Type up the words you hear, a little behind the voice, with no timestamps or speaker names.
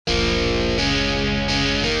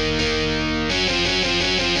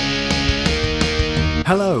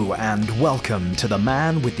Hello and welcome to The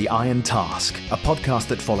Man with the Iron Task, a podcast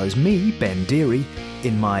that follows me, Ben Graney,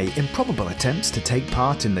 in my improbable attempts to take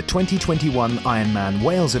part in the 2021 Ironman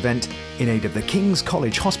Wales event in aid of the King's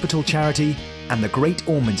College Hospital charity and the Great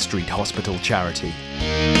Ormond Street Hospital charity.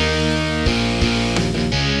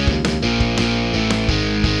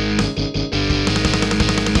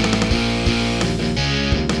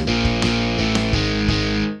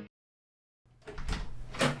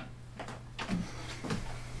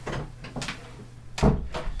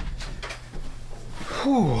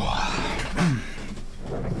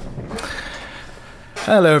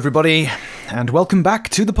 Hello everybody, and welcome back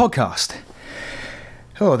to the podcast.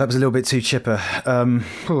 Oh, that was a little bit too chipper.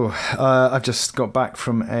 I've just got back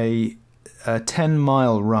from a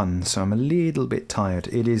 10-mile run, so I'm a little bit tired.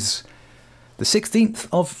 It is the 16th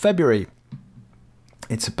of February.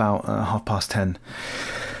 It's about 10:30.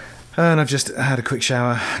 And I've just had a quick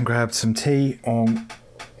shower and grabbed some tea.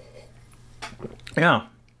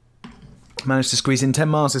 Managed to squeeze in 10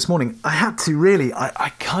 miles this morning. I had to really,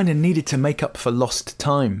 I kind of needed to make up for lost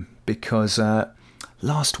time because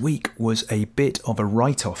last week was a bit of a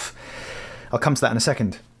write-off. I'll come to that in a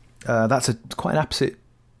second. That's quite an apposite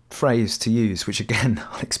phrase to use, which again,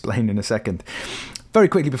 I'll explain in a second. Very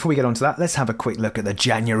quickly, before we get on to that, let's have a quick look at the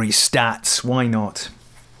January stats. Why not?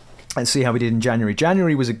 Let's see how we did in January.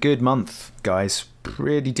 January was a good month, guys.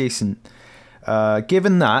 Pretty decent.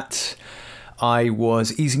 Given that I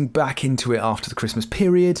was easing back into it after the Christmas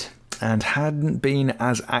period and hadn't been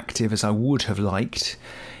as active as I would have liked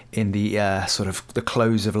in the sort of the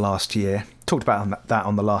close of last year. Talked about that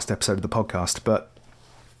on the last episode of the podcast, but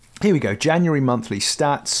here we go. January monthly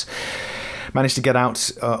stats. Managed to get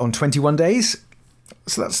out on 21 days.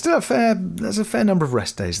 So that's still there's a fair number of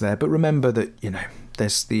rest days there, but remember that,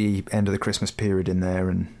 there's the end of the Christmas period in there,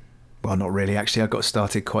 and well, not really, actually. I got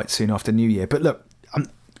started quite soon after New Year, but look,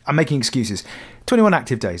 I'm making excuses. 21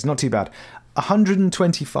 active days, not too bad.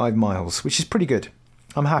 125 miles, which is pretty good.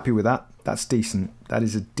 I'm happy with that. That's decent. That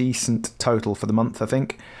is a decent total for the month, I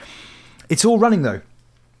think. It's all running, though.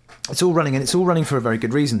 It's all running, and it's all running for a very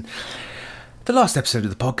good reason. The last episode of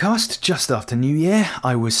the podcast, just after New Year,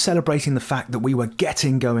 I was celebrating the fact that we were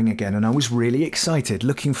getting going again, and I was really excited,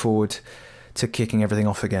 looking forward to kicking everything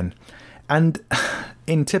off again. And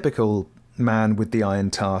in typical Man with the Iron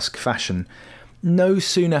Task fashion, no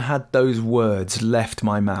sooner had those words left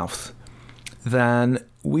my mouth than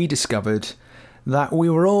we discovered that we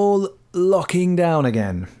were all locking down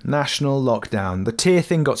again. National lockdown. The tier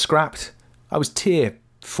thing got scrapped. I was tier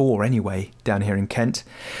 4 anyway, down here in Kent.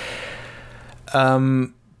 But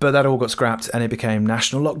that all got scrapped and it became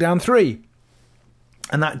National Lockdown 3.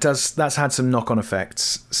 And that's had some knock-on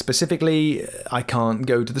effects. Specifically, I can't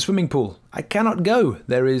go to the swimming pool. I cannot go.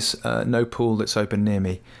 There is no pool that's open near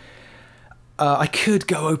me. I could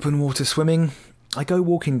go open water swimming. I go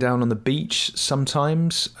walking down on the beach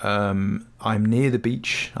sometimes. I'm near the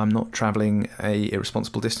beach. I'm not travelling a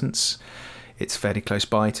irresponsible distance. It's fairly close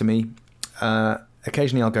by to me.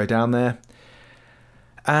 Occasionally I'll go down there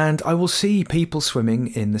and I will see people swimming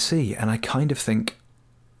in the sea, and I kind of think,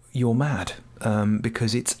 you're mad,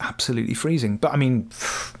 because it's absolutely freezing. But I mean,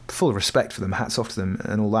 full respect for them, hats off to them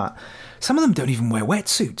and all that. Some of them don't even wear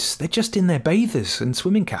wetsuits. They're just in their bathers and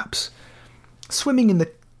swimming caps, swimming in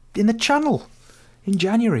the channel in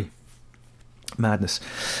January. Madness.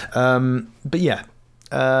 But yeah,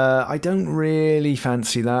 I don't really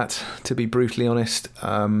fancy that, to be brutally honest.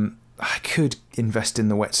 I could invest in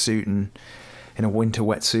the wetsuit and in a winter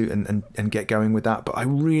wetsuit and get going with that, but I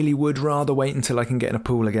really would rather wait until I can get in a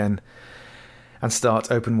pool again and start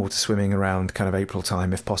open water swimming around kind of April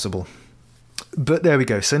time if possible. But there we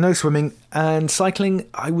go. So no swimming and cycling.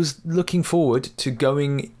 I was looking forward to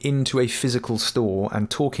going into a physical store and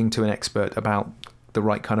talking to an expert about the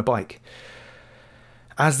right kind of bike.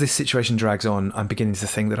 As this situation drags on, I'm beginning to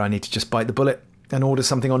think that I need to just bite the bullet and order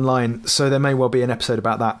something online. So there may well be an episode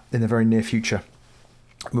about that in the very near future.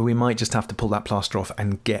 But we might just have to pull that plaster off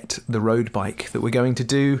and get the road bike that we're going to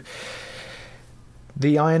do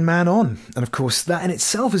the Ironman on. And of course, that in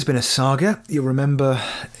itself has been a saga. You'll remember,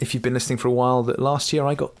 if you've been listening for a while, that last year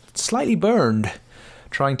I got slightly burned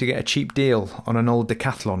trying to get a cheap deal on an old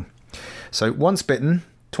Decathlon. So once bitten,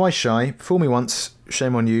 twice shy, fool me once,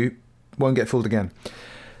 shame on you, won't get fooled again.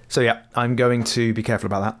 So yeah, I'm going to be careful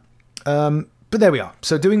about that. But there we are.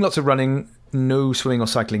 So doing lots of running, no swimming or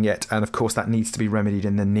cycling yet, and of course that needs to be remedied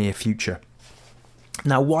in the near future.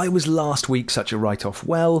 Now, why was last week such a write-off?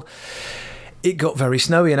 Well, it got very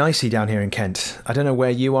snowy and icy down here in Kent. I don't know where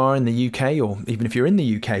you are in the UK, or even if you're in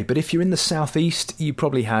the UK, but if you're in the southeast, you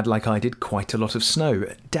probably had, like I did, quite a lot of snow.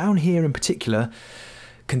 Down here in particular,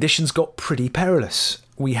 conditions got pretty perilous.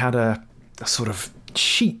 We had a sort of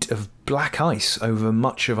sheet of black ice over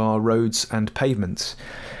much of our roads and pavements.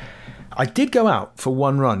 I did go out for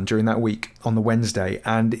one run during that week on the Wednesday,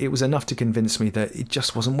 and it was enough to convince me that it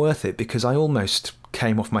just wasn't worth it, because I almost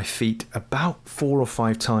came off my feet about 4 or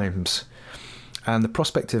 5 times. And the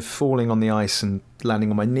prospect of falling on the ice and landing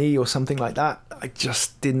on my knee or something like that, I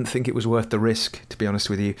just didn't think it was worth the risk, to be honest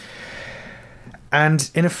with you.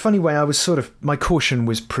 And in a funny way, my caution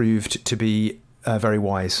was proved to be very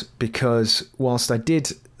wise, because whilst I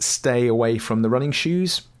did stay away from the running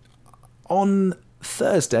shoes, on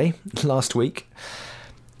Thursday last week,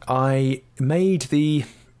 I made the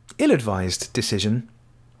ill-advised decision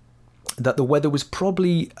that the weather was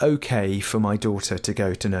probably okay for my daughter to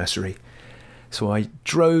go to nursery. So I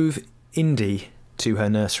drove Indy to her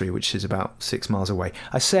nursery, which is about 6 miles away.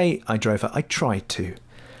 I say I drove her, I tried to.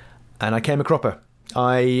 And I came a cropper.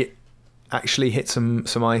 I actually hit some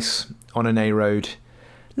ice on an A road,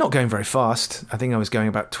 not going very fast. I think I was going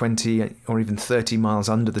about 20 or even 30 miles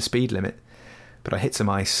under the speed limit. But I hit some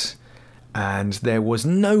ice, and there was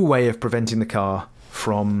no way of preventing the car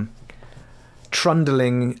from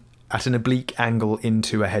trundling at an oblique angle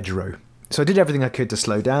into a hedgerow. So I did everything I could to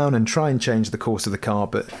slow down and try and change the course of the car,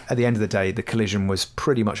 but at the end of the day, the collision was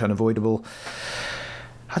pretty much unavoidable.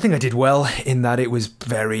 I think I did well in that it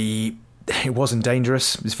wasn't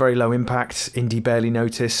dangerous. It was very low impact. Indy barely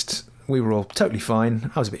noticed. We were all totally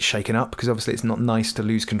fine. I was a bit shaken up, because obviously it's not nice to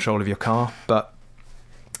lose control of your car, but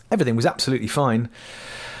everything was absolutely fine,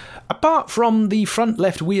 apart from the front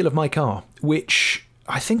left wheel of my car, which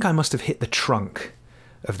I think I must have hit the trunk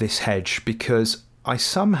of this hedge, because I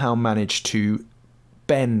somehow managed to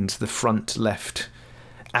bend the front left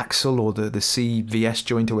axle, or the CVS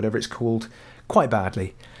joint, or whatever it's called, quite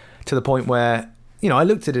badly, to the point where, I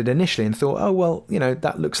looked at it initially and thought, oh, well,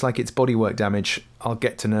 that looks like it's bodywork damage. I'll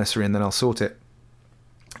get to nursery and then I'll sort it.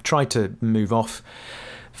 Tried to move off.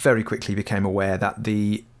 Very quickly became aware that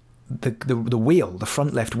the wheel, the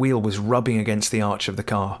front left wheel, was rubbing against the arch of the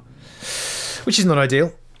car, which is not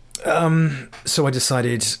ideal. So I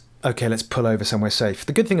decided, okay, let's pull over somewhere safe.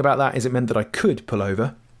 The good thing about that is it meant that I could pull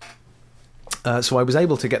over. So I was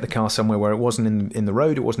able to get the car somewhere where it wasn't in the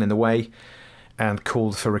road, it wasn't in the way, and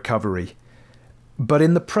called for recovery. But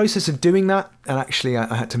in the process of doing that, and actually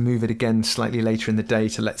I had to move it again slightly later in the day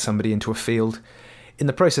to let somebody into a field, in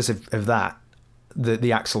the process of that,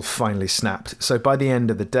 the axle finally snapped. So by the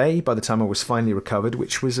end of the day, by the time I was finally recovered,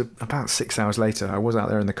 which was about 6 hours later, I was out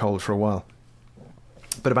there in the cold for a while,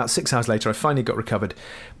 but about 6 hours later I finally got recovered.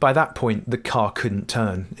 By that point the car couldn't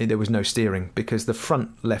turn. There was no steering, because the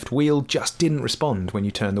front left wheel just didn't respond when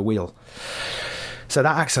you turn the wheel. So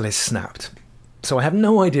that axle is snapped. So I have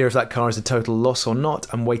no idea if that car is a total loss or not.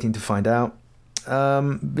 I'm waiting to find out.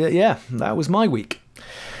 But yeah, that was my week.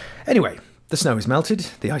 Anyway, the snow is melted,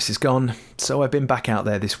 the ice is gone, so I've been back out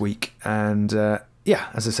there this week, and as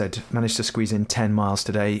I said, managed to squeeze in 10 miles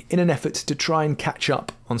today in an effort to try and catch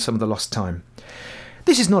up on some of the lost time.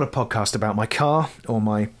 This is not a podcast about my car or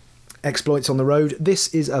my exploits on the road. This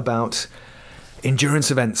is about endurance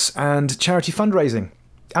events and charity fundraising.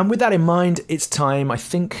 And with that in mind, it's time, I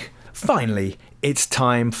think, finally, it's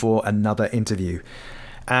time for another interview.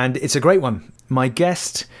 And it's a great one. My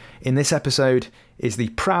guest in this episode is the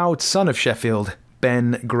proud son of Sheffield,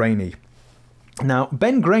 Ben Graney. Now,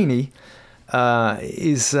 Ben Graney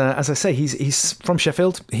is, as I say, he's from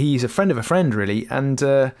Sheffield. He's a friend of a friend, really. And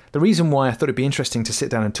the reason why I thought it'd be interesting to sit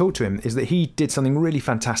down and talk to him is that he did something really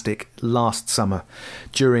fantastic last summer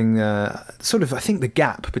during I think, the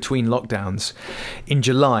gap between lockdowns in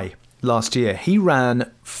July last year. He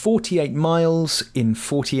ran 48 miles in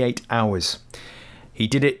 48 hours. He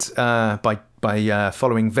did it by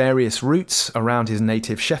following various routes around his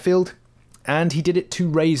native Sheffield, and he did it to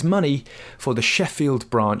raise money for the Sheffield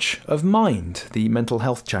branch of Mind, the mental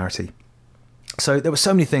health charity. So there were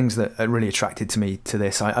so many things that really attracted to me to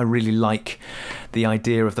this. I really like the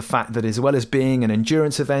idea of the fact that, as well as being an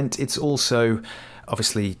endurance event, it's also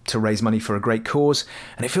obviously to raise money for a great cause,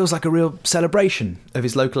 and it feels like a real celebration of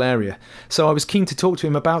his local area. So I was keen to talk to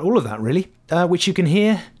him about all of that, really, which you can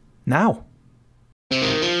hear now.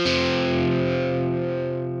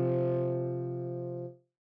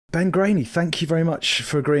 Ben Graney, thank you very much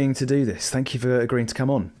for agreeing to do this. Thank you for agreeing to come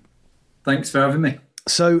on. Thanks for having me.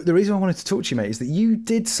 So the reason I wanted to talk to you, mate, is that you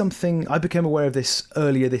did something. I became aware of this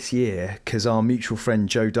earlier this year because our mutual friend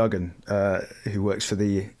Joe Duggan, who works for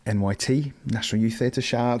the NYT, National Youth Theatre,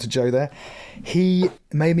 shout out to Joe there, he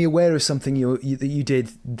made me aware of something that you did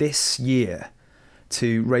this year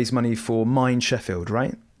to raise money for Mind Sheffield,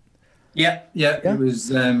 right? Yeah. It was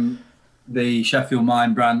the Sheffield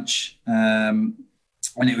Mind branch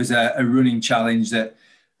and it was a running challenge that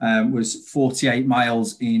was 48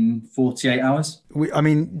 miles in 48 hours. I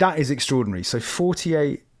mean, that is extraordinary. So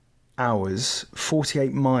 48 hours,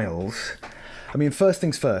 48 miles. I mean, first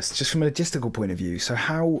things first, just from a logistical point of view. So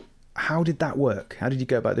how did that work? How did you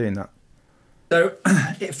go about doing that? So,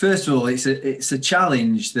 first of all, it's a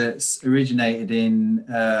challenge that's originated in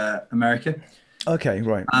America. Okay,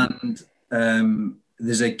 right. And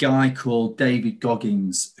there's a guy called David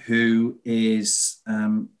Goggins who is,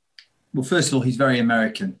 well, first of all, he's very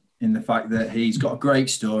American in the fact that he's got a great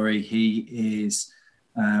story. He is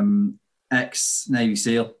ex-Navy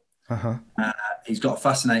SEAL. Uh-huh. He's got a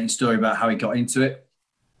fascinating story about how he got into it.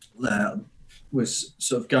 Was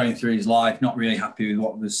sort of going through his life, not really happy with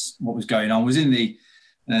what was going on. Was in the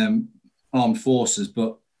armed forces,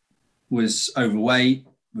 but was overweight.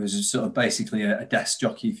 Was sort of basically a desk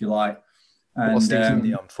jockey, if you like. And whilst he was in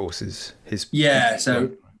the armed forces,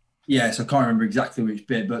 so I can't remember exactly which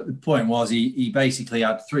bit, but the point was he basically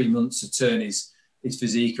had 3 months to turn his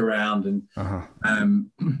physique around and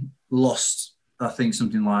lost, I think,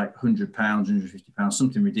 something like 100 pounds, 150 pounds,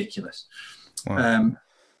 something ridiculous. Wow.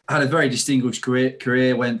 Had a very distinguished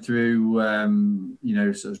career, went through,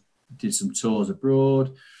 sort of did some tours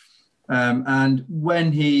abroad. And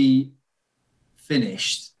when he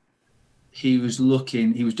finished, he was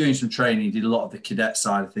doing some training. He did a lot of the cadet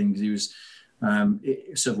side of things. He was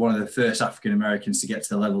sort of one of the first African Americans to get to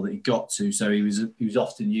the level that he got to. So he was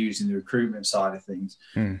often used in the recruitment side of things,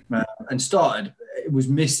 and was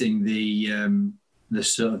missing the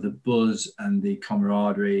sort of the buzz and the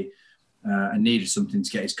camaraderie. And needed something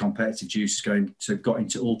to get his competitive juices going, so got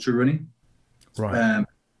into ultra running. Right.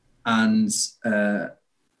 And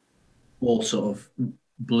all sort of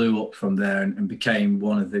blew up from there and became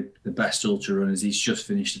one of the best ultra runners. He's just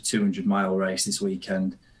finished a 200-mile race this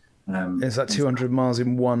weekend. Is that 200 miles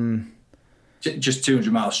in one? Just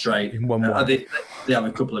 200 miles straight. In one way. They have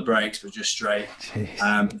a couple of breaks, but just straight.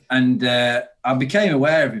 And I became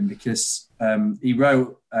aware of him because he's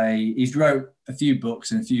wrote a few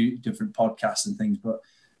books and a few different podcasts and things, but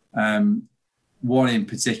one in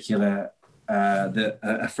particular that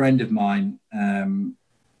a friend of mine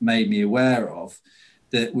made me aware of,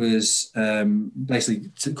 that was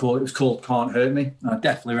basically it was called Can't Hurt Me. And I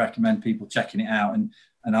definitely recommend people checking it out, and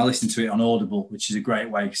I listened to it on Audible, which is a great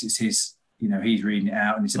way because it's his, he's reading it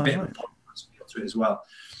out, and it's a bit of a podcast feel to it as well.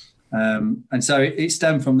 And so it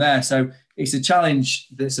stemmed from there. So it's a challenge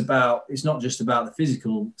that's it's not just about the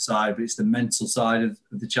physical side, but it's the mental side of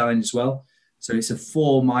the challenge as well. So it's a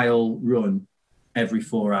 4-mile run every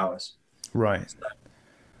 4 hours. Right. So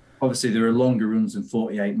obviously there are longer runs than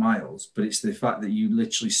 48 miles, but it's the fact that you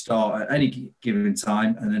literally start at any given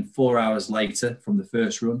time, and then 4 hours later from the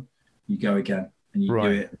first run, you go again, and you do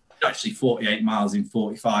it actually 48 miles in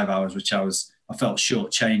 45 hours, which I felt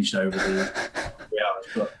shortchanged over the 3 hours,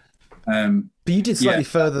 but you did slightly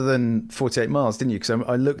further than 48 miles, didn't you? Because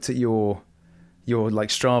I looked at your like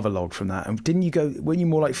Strava log from that, and weren't you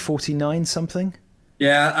more like 49 something?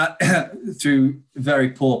 Yeah, through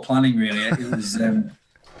very poor planning, really. It was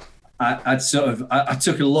I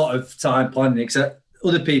took a lot of time planning it, except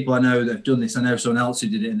other people I know that have done this. I know someone else who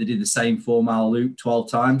did it, and they did the same 4-mile loop 12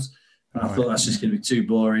 times. And I thought that's just going to be too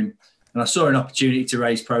boring. And I saw an opportunity to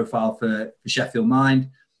raise profile for Sheffield Mind.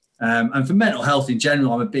 And for mental health in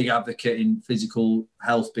general, I'm a big advocate in physical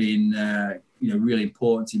health being, really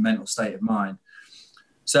important to your mental state of mind.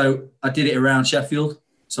 So I did it around Sheffield.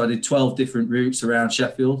 So I did 12 different routes around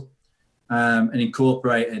Sheffield, and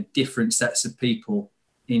incorporated different sets of people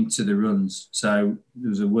into the runs. So there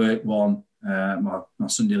was a work one, my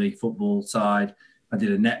Sunday League football side. I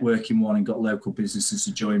did a networking one and got local businesses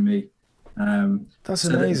to join me. That's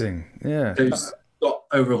amazing. There's got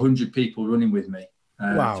over 100 people running with me.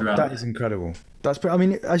 Wow, that is incredible. I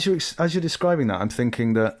mean, as you're describing that, I'm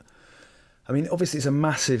thinking that, I mean, obviously it's a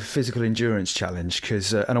massive physical endurance challenge,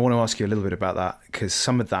 because, and I want to ask you a little bit about that, because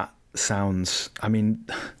some of that sounds, I mean,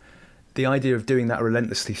 the idea of doing that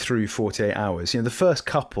relentlessly through 48 hours, the first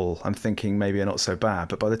couple I'm thinking maybe are not so bad,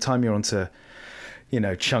 but by the time you're onto,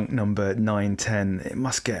 chunk number 9, 10, it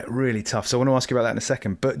must get really tough. So I want to ask you about that in a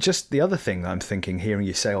second. But just the other thing that I'm thinking, hearing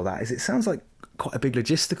you say all that, is it sounds like quite a big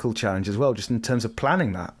logistical challenge as well, just in terms of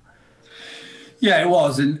planning that. Yeah, it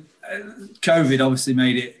was. And COVID obviously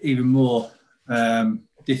made it even more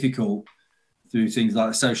difficult through things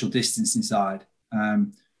like the social distancing side.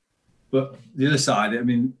 But the other side, I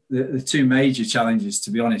mean, the two major challenges,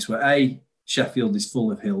 to be honest, were Sheffield is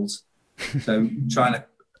full of hills. So trying to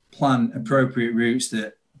plan appropriate routes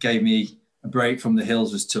that gave me a break from the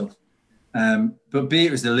hills was tough. But B,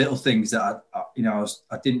 it was the little things that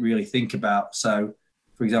I didn't really think about. So,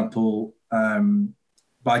 for example,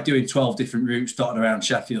 by doing 12 different routes dotted around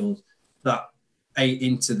Sheffield, that ate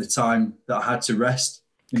into the time that I had to rest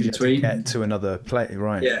in between. You had to get to another place,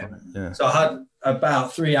 right? Yeah. Right, yeah. So I had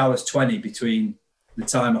about 3 hours 20 between the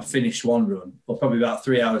time I finished one run, or probably about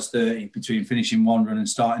 3 hours 30 between finishing one run and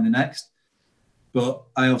starting the next. But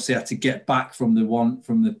I obviously had to get back from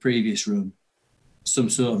the previous run, some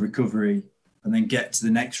sort of recovery, and then get to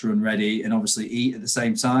the next run ready and obviously eat at the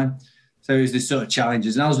same time. So it was this sort of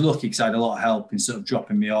challenges. And I was lucky because I had a lot of help in sort of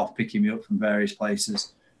dropping me off, picking me up from various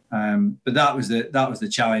places. But that was the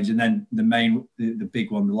challenge. And then the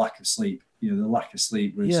big one, the lack of sleep. The lack of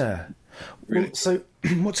sleep was... Yeah. Well, so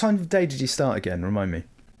what time of day did you start again? Remind me.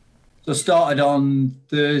 So I started on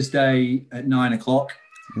Thursday at 9 o'clock.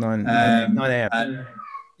 9 a.m.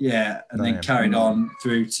 Yeah, and then carried on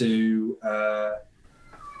through to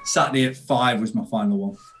Saturday at 5 was my final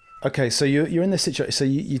one. Okay, so you're in this situation. So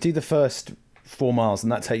you do the first 4 miles,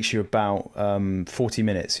 and that takes you about 40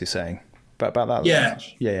 minutes. You're saying about that? Yeah,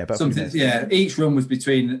 about something. Yeah, each run was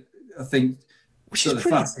between, I think, which is the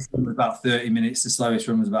fastest run was about 30 minutes. The slowest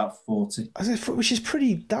run was about 40. Which is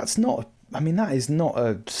pretty. That's not. I mean, that is not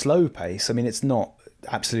a slow pace. I mean, it's not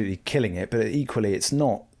absolutely killing it, but equally, it's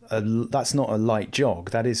not. That's not a light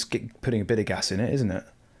jog. That is putting a bit of gas in it, isn't it?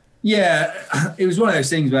 Yeah, it was one of those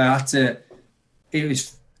things where I had to. It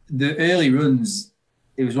was the early runs.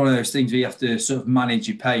 It was one of those things where you have to sort of manage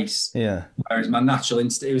your pace. Yeah. Whereas my natural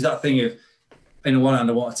instinct, it was that thing of, on the one hand,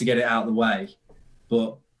 I wanted to get it out of the way,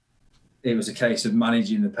 but it was a case of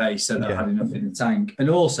managing the pace so that I had enough in the tank. And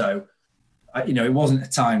also, it wasn't a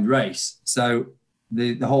timed race. So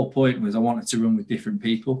the whole point was I wanted to run with different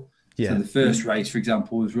people. Yeah. So the first race, for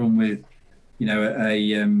example, was run with, a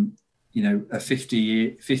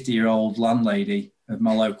 50-year-old landlady of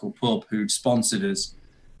my local pub who'd sponsored us,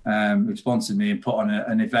 who'd sponsored me and put on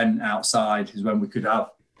an event outside, is when we could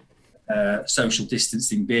have social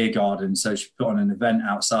distancing beer garden. So she put on an event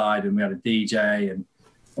outside and we had a DJ and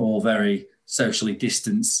all very socially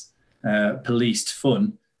distanced, policed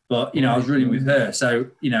fun. But, I was running with her. So,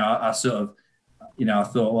 I sort of, I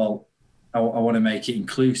thought, well, I want to make it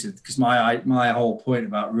inclusive, because my whole point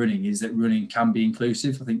about running is that running can be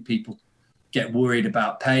inclusive. I think people get worried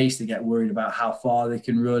about pace. They get worried about how far they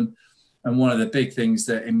can run. And one of the big things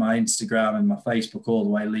that in my Instagram and my Facebook all the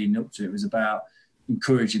way leading up to it was about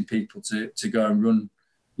encouraging people to go and run,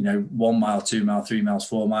 1 mile, 2 mile, 3 miles,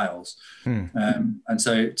 4 miles. And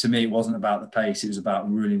so to me, it wasn't about the pace. It was about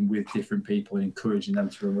running with different people and encouraging them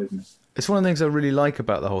to run with me. It's one of the things I really like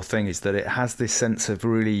about the whole thing is that it has this sense of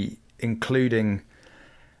really including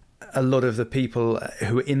a lot of the people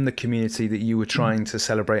who are in the community that you were trying to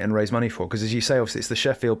celebrate and raise money for. Because as you say, obviously it's the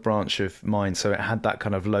Sheffield branch of mine, so it had that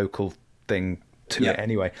kind of local thing to it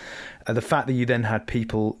anyway. The fact that you then had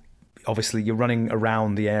people, obviously you're running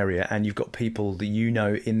around the area and you've got people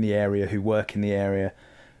that in the area who work in the area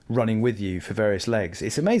running with you for various legs.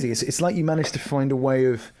 It's amazing. It's like you managed to find a way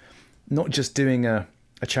of not just doing a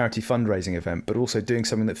charity fundraising event, but also doing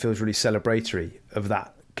something that feels really celebratory of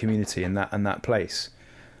that community and that place,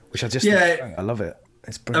 which I just think, I love it.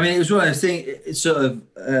 It's brilliant. I mean, it was one of those things. It's sort of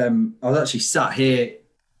I was actually sat here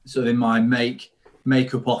sort of in my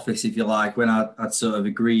makeup office, if you like, when I'd sort of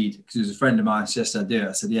agreed, because it was a friend of mine suggested I do it.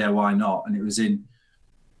 I said, yeah, why not? And it was in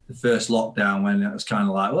the first lockdown when it was kind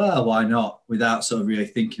of like, well, why not, without sort of really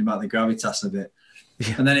thinking about the gravitas of it.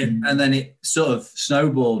 And then it sort of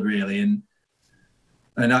snowballed really, and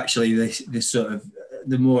actually this sort of,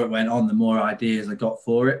 the more it went on, the more ideas I got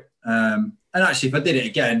for it. And actually, if I did it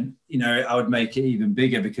again, I would make it even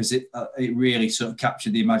bigger, because it really sort of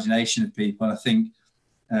captured the imagination of people. And I think,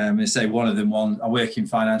 one of them, I work in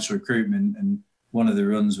financial recruitment, and one of the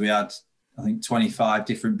runs we had, I think 25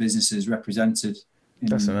 different businesses represented in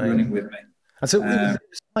running with me. And so it was the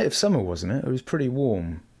height of summer, wasn't it? It was pretty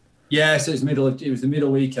warm. Yeah, so it was the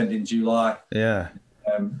middle weekend in July. Yeah.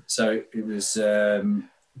 So it was,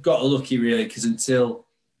 got lucky really, because until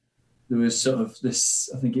there was sort of this,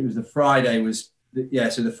 I think it was the Friday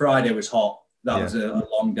so the Friday was hot. That was a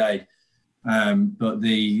long day. But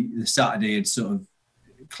the Saturday had sort of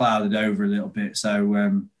clouded over a little bit.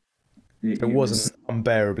 So it wasn't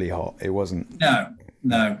unbearably hot. It wasn't.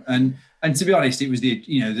 No. And to be honest, it was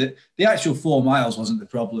the actual 4 miles wasn't the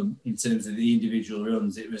problem in terms of the individual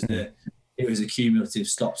runs. It was a cumulative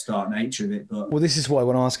stop-start nature of it. But well, this is what I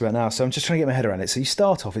want to ask about now. So I'm just trying to get my head around it. So you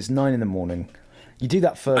start off, it's 9 a.m. You do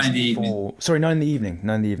that first 9 in the evening. Sorry, 9 in the evening.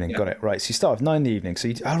 9 in the evening. Yeah. Got it. Right. So you start off 9 in the evening.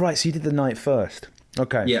 So so you did the night first.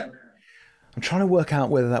 Okay. Yeah. I'm trying to work out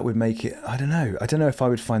whether that would make it. I don't know. I don't know if I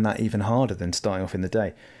would find that even harder than starting off in the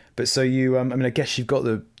day. But so you, I guess you've got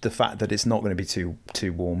the fact that it's not going to be too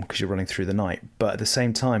warm because you're running through the night. But at the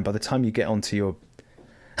same time, by the time you get onto your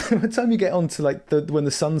by the time you get on to like when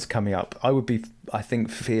the sun's coming up, I would be, I think,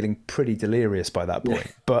 feeling pretty delirious by that point.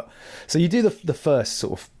 Yeah. But so you do the first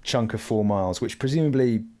sort of chunk of 4 miles, which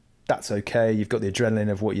presumably that's okay. You've got the adrenaline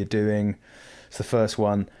of what you're doing. It's the first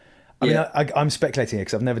one. I mean, I'm speculating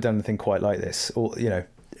because I've never done anything quite like this, or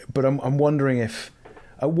but I'm wondering if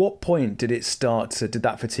at what point did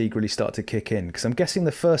that fatigue really start to kick in? Because I'm guessing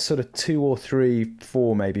the first sort of 2 or 3,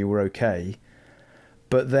 4 maybe were okay.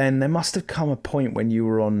 But then there must have come a point when you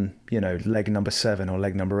were on, leg number 7 or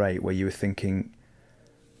leg number 8 where you were thinking,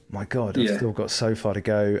 my God, I've still got so far to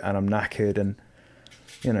go and I'm knackered and,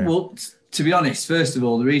 Well, to be honest, first of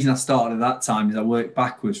all, the reason I started at that time is I worked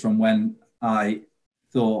backwards from when I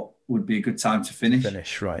thought would be a good time to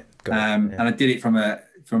finish. Right. And I did it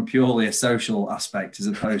from purely a social aspect as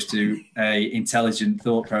opposed to a intelligent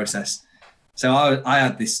thought process. So I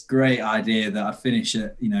had this great idea that I'd finish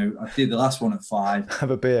at, I did the last one at 5.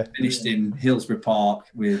 Have a beer. Finished in Hillsborough Park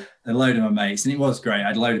with a load of my mates. And it was great. I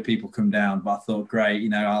had a load of people come down, but I thought,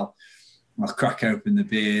 great, I'll crack open the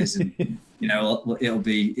beers and, it'll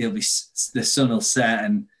be the sun will set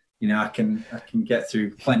and, I can get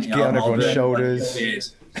through plenty get on everyone's shoulders.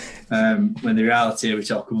 Beers. When the reality,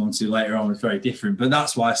 which I'll come on to later on, was very different. But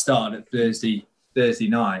that's why I started at Thursday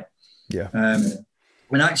night. Yeah.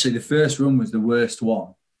 When actually the first run was the worst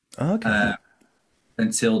one. Okay.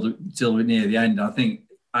 Until near the end. I think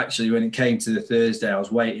actually when it came to the Thursday, I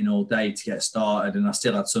was waiting all day to get started, and I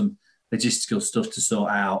still had some logistical stuff to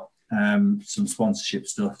sort out, some sponsorship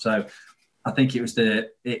stuff. So I think it was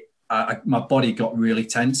my body got really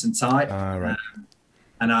tense and tight. Right.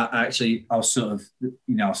 And I was sort of,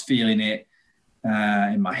 I was feeling it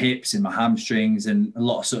in my hips, in my hamstrings, and a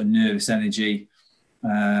lot of sort of nervous energy.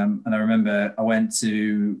 And I remember I went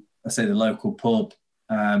to, the local pub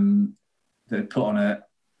that put on a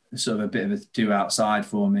sort of a bit of a do outside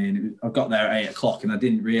for me. And I got there at 8 o'clock and I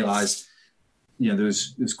didn't realise, there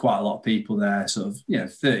was quite a lot of people there, sort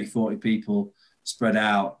of, 30, 40 people spread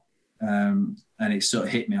out. And it sort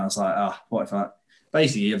of hit me. I was like, what if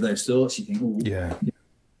basically you have those thoughts, you think,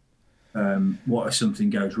 what if something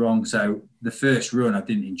goes wrong? So the first run I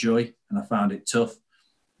didn't enjoy and I found it tough.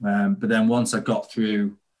 But then once I got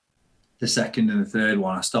through the second and the third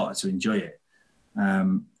one, I started to enjoy it.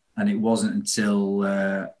 And it wasn't until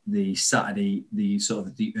the Saturday, the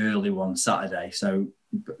early one Saturday, so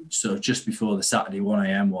sort of just before the Saturday 1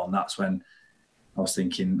 a.m. one, that's when I was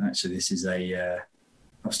thinking, actually, this is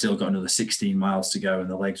I've still got another 16 miles to go and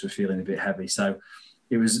the legs were feeling a bit heavy. So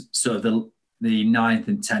it was sort of the 9th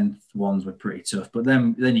and 10th ones were pretty tough. But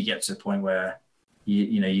then you get to a point where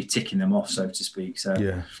you're ticking them off, so to speak. So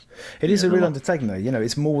yeah, it is a real undertaking, though.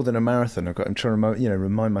 It's more than a marathon. I'm trying to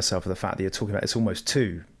remind myself of the fact that you're talking about it's almost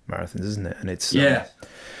 2 marathons, isn't it? And it's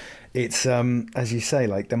it's as you say,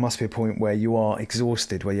 like there must be a point where you are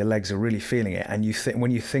exhausted, where your legs are really feeling it, and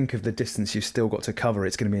when you think of the distance you've still got to cover,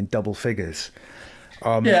 it's going to be in double figures.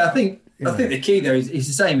 I think the key though is the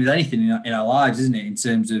same with anything in our lives, isn't it? In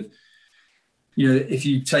terms of if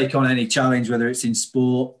you take on any challenge, whether it's in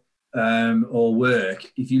sport or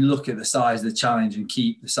work, if you look at the size of the challenge and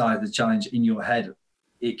keep the size of the challenge in your head,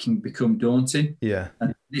 it can become daunting. Yeah.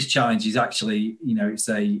 And this challenge is actually, it's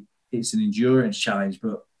an endurance challenge,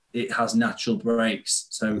 but it has natural breaks.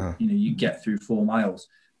 So, you get through 4 miles,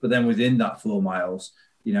 but then within that 4 miles,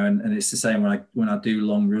 and it's the same when I do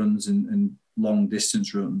long runs and long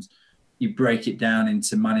distance runs, you break it down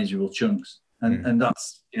into manageable chunks. And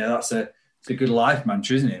that's, it's a good life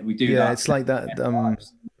mantra, isn't it? We do that. Yeah, it's like that,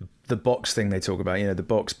 the box thing they talk about, the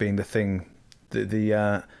box being the thing,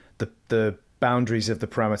 the boundaries of the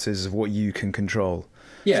parameters of what you can control.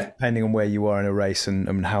 Yeah. So depending on where you are in a race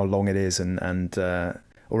and how long it is and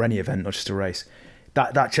or any event, not just a race.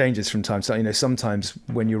 That changes from time to time. Sometimes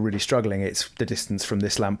when you're really struggling, it's the distance from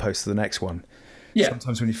this lamppost to the next one. Yeah.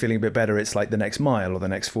 Sometimes when you're feeling a bit better, it's like the next mile or the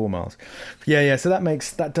next 4 miles. Yeah. So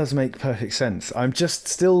that does make perfect sense. I'm just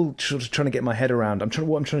still trying to get my head around.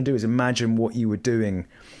 What I'm trying to do is imagine what you were doing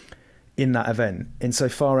in that event.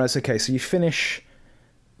 Insofar as, okay, so you finish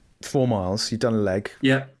 4 miles, you've done a leg.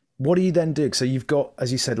 Yeah. What do you then do? So you've got,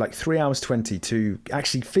 as you said, like 3 hours 20 to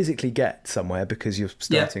actually physically get somewhere because you're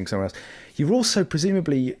starting somewhere else. You've also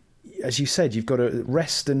presumably, as you said, you've got to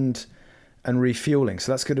rest and refueling.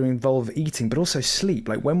 So that's going to involve eating, but also sleep.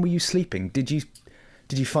 Like, when were you sleeping? Did you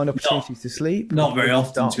find opportunities to sleep? Not very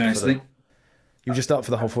often, to be honest. You were just up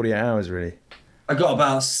for the whole 48 hours, really? I got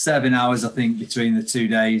about 7 hours, I think, between the 2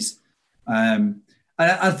 days. And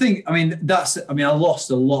I think, I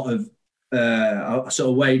lost a lot of, I sort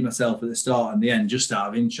of weighed myself at the start and the end just out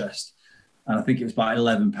of interest. And I think it was about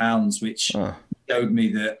 11 pounds, which showed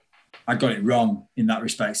me that I got it wrong in that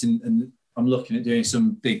respect. And I'm looking at doing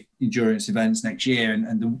some big endurance events next year,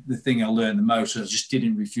 and the thing I learned the most was I just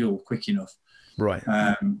didn't refuel quick enough. Right.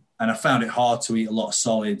 And I found it hard to eat a lot of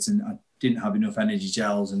solids, and I didn't have enough energy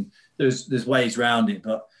gels. And there's ways around it,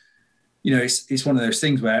 but it's one of those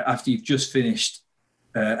things where after you've just finished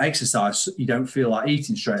exercise, you don't feel like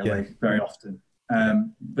eating straight away very often.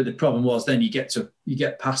 But the problem was then you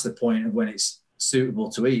get past the point of when it's suitable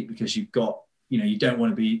to eat, because you've got, you don't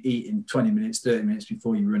want to be eating 20 minutes, 30 minutes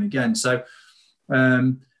before you run again. So,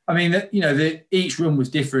 each run was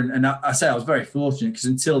different. And I say I was very fortunate, because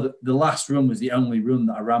until the last run was the only run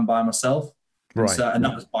that I ran by myself. Right. And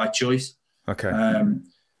that was by choice. Okay.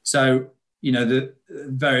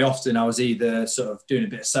 Very often I was either sort of doing a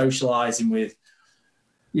bit of socializing with,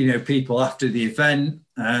 people after the event,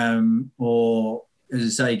 or, as I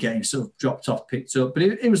say, getting sort of dropped off, picked up. But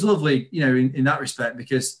it was lovely, in that respect,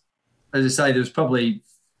 because, as I say, there was probably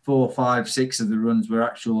 4, 5, 6 of the runs were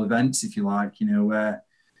actual events, if you like, where,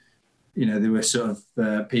 there were sort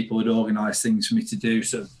of people had organised things for me to do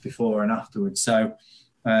sort of before and afterwards. So,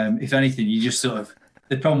 if anything, you just sort of,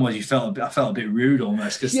 the problem was I felt a bit rude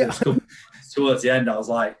almost, because towards the end I was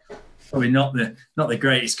like, probably not the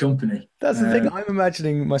greatest company. That's the thing. I'm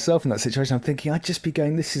imagining myself in that situation. I'm thinking I'd just be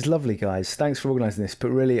going, this is lovely, guys. Thanks for organising this. But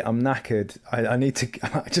really, I'm knackered. I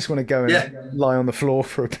just want to go and lie on the floor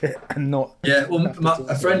for a bit and not. Yeah, well,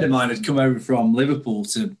 a friend of mine had come over from Liverpool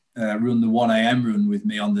to run the 1 a.m. run with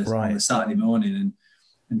me on the Saturday morning.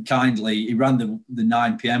 And kindly, he ran the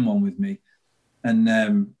 9 p.m. one with me.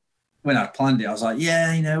 And when I planned it, I was like,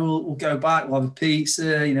 we'll go back, we'll have a pizza,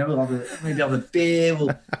 we'll maybe have a beer,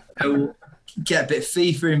 we'll get a bit of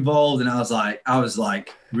FIFA involved. And I was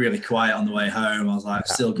like really quiet on the way home. I was like, I've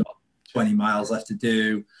still got 20 miles left to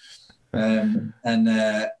do. So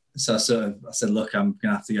I said, look, I'm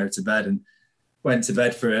gonna have to go to bed, and went to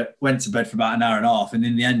bed for about an hour and a half. And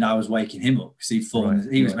in the end, I was waking him up, because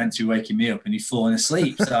he was meant to be waking me up, and he'd fallen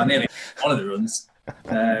asleep. So I nearly one of the runs.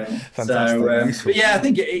 But yeah, I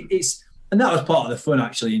think it's, and that was part of the fun,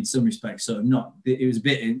 actually, in some respects. Sort of it was a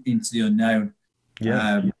bit into the unknown.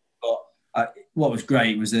 Yeah. But what was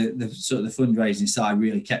great was the sort of the fundraising side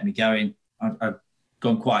really kept me going. I've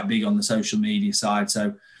gone quite big on the social media side,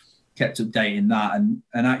 so kept updating that. And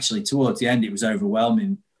actually, towards the end, it was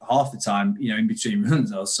overwhelming. Half the time, in between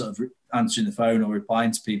runs, I was sort of answering the phone or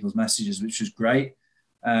replying to people's messages, which was great.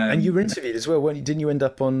 And you were interviewed as well, didn't you? End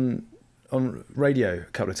up on radio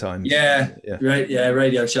a couple of times?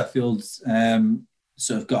 Radio Sheffield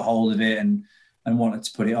sort of got hold of it and wanted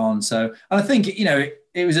to put it on. So, and I think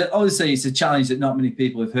it was obviously it's a challenge that not many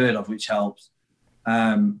people have heard of, which helps.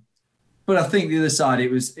 But I think the other side, it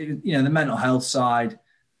was the mental health side.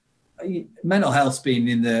 Mental health's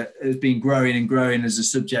has been growing and growing as a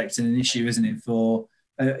subject and an issue, isn't it, for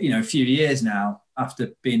a few years now,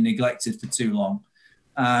 after being neglected for too long.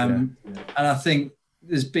 And I think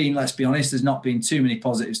there's been, let's be honest, there's not been too many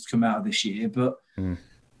positives to come out of this year, but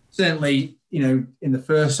certainly, in the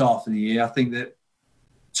first half of the year, I think that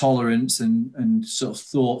tolerance and sort of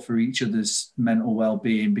thought for each other's mental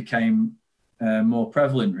well-being became more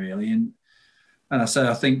prevalent, really. And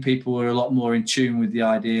I think people were a lot more in tune with the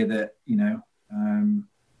idea that,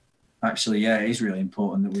 actually, it is really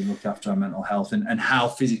important that we look after our mental health and how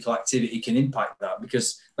physical activity can impact that.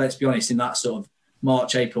 Because let's be honest, in that sort of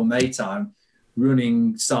March, April, May time,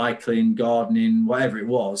 running, cycling, gardening, whatever it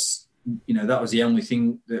was, that was the only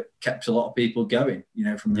thing that kept a lot of people going,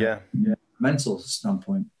 from a mental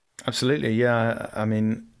standpoint. Absolutely, yeah. I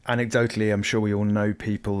mean, anecdotally, I'm sure we all know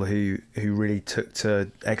people who really took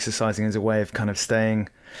to exercising as a way of kind of staying,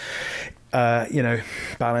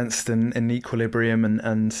 balanced and in equilibrium.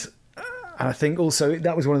 And I think also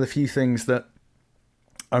that was one of the few things that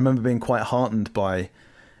I remember being quite heartened by,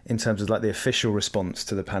 in terms of like the official response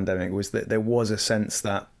to the pandemic, was that there was a sense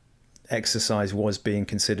that exercise was being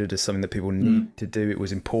considered as something that people need to do. It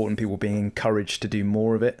was important. People were being encouraged to do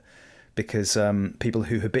more of it, because people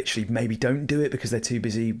who habitually maybe don't do it because they're too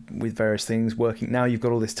busy with various things working. Now you've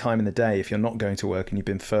got all this time in the day. If you're not going to work and you've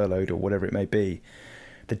been furloughed or whatever it may be,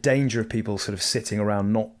 the danger of people sort of sitting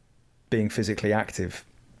around not being physically active,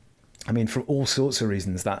 I mean, for all sorts of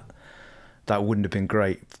reasons, that wouldn't have been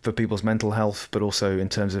great for people's mental health, but also in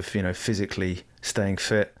terms of, physically staying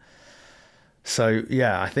fit. So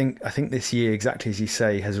yeah, I think this year, exactly as you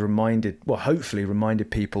say, has hopefully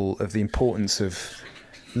reminded people of the importance of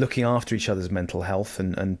looking after each other's mental health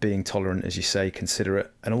and being tolerant, as you say,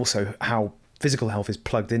 considerate, and also how physical health is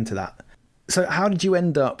plugged into that. So how did you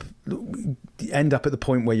end up at the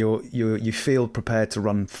point where you feel prepared to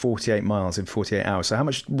run 48 miles in 48 hours? So how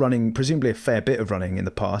much running, presumably a fair bit of running in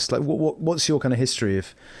the past, like what's your kind of history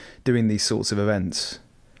of doing these sorts of events?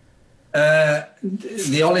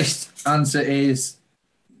 The honest answer is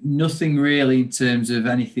nothing really in terms of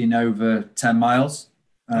anything over 10 miles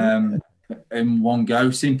in one go,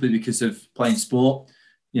 simply because of playing sport.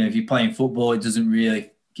 If you're playing football, it doesn't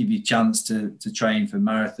really give you a chance to train for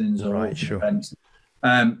marathons or events.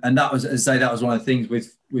 And that was, as I say, that was one of the things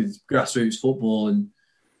with grassroots football and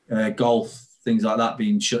golf, things like that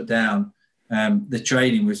being shut down. The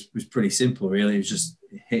training was pretty simple, really. It was just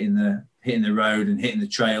hitting the road and hitting the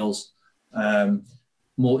trails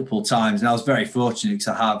multiple times. And I was very fortunate because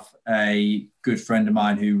I have a good friend of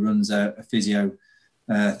mine who runs a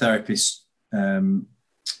physiotherapist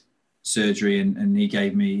surgery, and he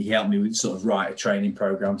helped me with sort of write a training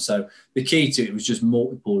program. So the key to it was just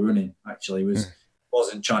multiple running. Actually,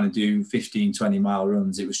 wasn't trying to do 15, 20 mile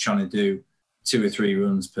runs. It was trying to do 2 or 3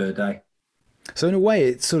 runs per day. So in a way,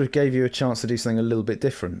 it sort of gave you a chance to do something a little bit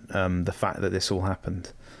different. The fact that this all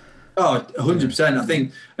happened. Oh, 100%. I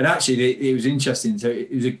think, and actually it was interesting. So it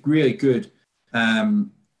was a really good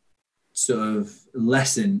sort of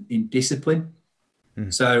lesson in discipline.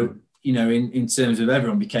 So, in terms of,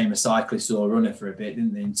 everyone became a cyclist or a runner for a bit,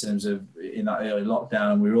 didn't they? In terms of, in that early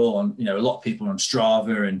lockdown, we were all on, a lot of people on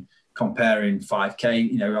Strava and comparing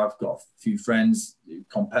 5K. I've got a few friends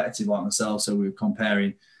competitive like myself, so we were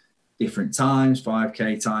comparing different times,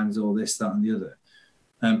 5K times, all this, that, and the other.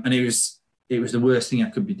 And it was the worst thing I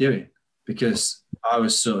could be doing, because I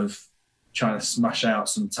was sort of trying to smash out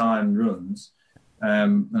some timed runs.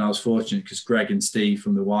 And I was fortunate because Greg and Steve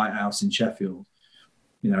from the White House in Sheffield,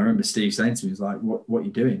 I remember Steve saying to me, he's like, what are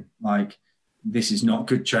you doing? Like, this is not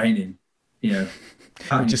good training,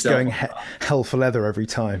 Just going hell for leather every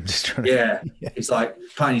time. Just trying to, it's like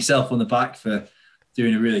patting yourself on the back for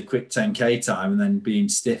doing a really quick 10K time and then being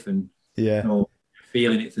stiff and or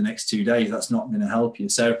feeling it for the next 2 days. That's not going to help you.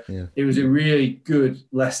 So it was a really good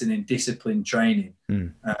lesson in discipline training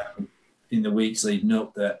in the weeks leading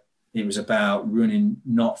up, that it was about running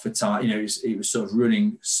not for time. It was sort of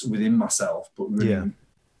running within myself, but running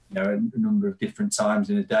a number of different times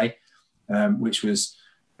in a day, which was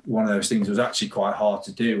one of those things that was actually quite hard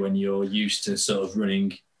to do when you're used to sort of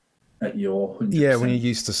running at your 100%. Yeah, when you're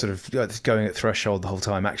used to sort of going at threshold the whole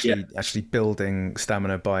time, actually building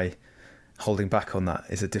stamina by holding back on that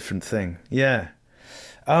is a different thing. Yeah.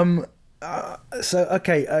 So,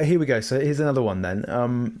 okay, here we go. So here's another one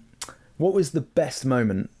then. What was the best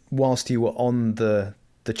moment whilst you were on the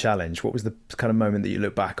challenge? What was the kind of moment that you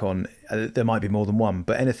look back on? There might be more than one,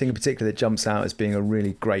 but anything in particular that jumps out as being a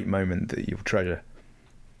really great moment that you'll treasure?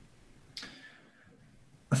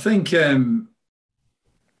 I think there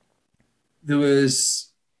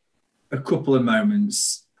was a couple of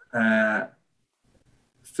moments.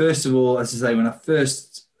 First of all, as I say, when I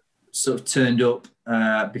first sort of turned up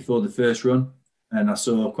before the first run, and I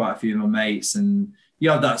saw quite a few of my mates, and you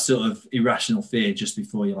have that sort of irrational fear just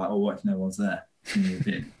before you're like, oh, what if no one's there? And you're a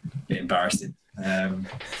bit embarrassing. And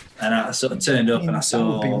I sort of turned up and I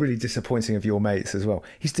saw... That would be really disappointing of your mates as well.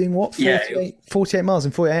 He's doing what? 48 miles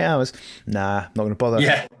in 48 hours? Nah, not going to bother.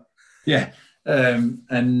 Yeah.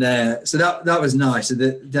 So that was nice. So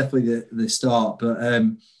definitely the start. But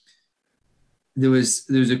there was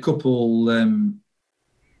a couple...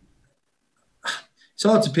 it's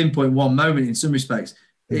hard to pinpoint one moment in some respects.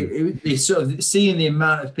 It sort of seeing the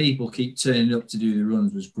amount of people keep turning up to do the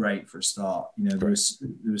runs was great for a start. There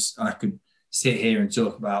was I could sit here and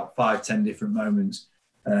talk about 5-10 different moments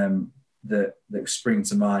that spring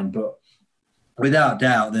to mind, but without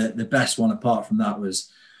doubt the best one apart from that was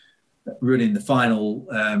running the final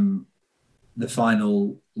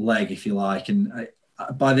leg, if you like. And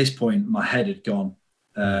by this point my head had gone.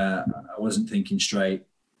 I wasn't thinking straight.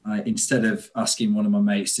 Instead of asking one of my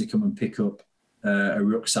mates to come and pick up a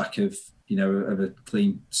rucksack of a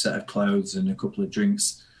clean set of clothes and a couple of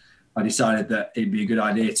drinks, I decided that it'd be a good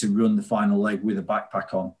idea to run the final leg with a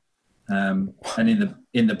backpack on. And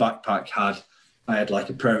in the backpack I had like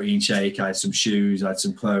a protein shake, I had some shoes, I had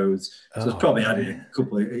some clothes. So I was probably adding a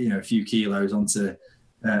couple of, a few kilos onto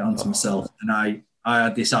myself. And I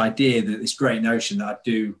had this idea, this great notion that I'd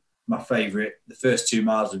do the first 2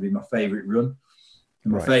 miles would be my favourite run.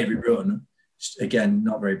 And my favourite run, again,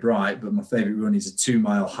 not very bright, but my favourite run is a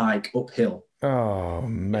 2-mile hike uphill. Oh,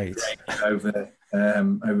 mate. Over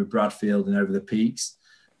Bradfield and over the peaks.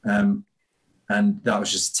 And that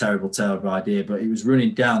was just a terrible idea. But it was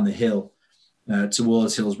running down the hill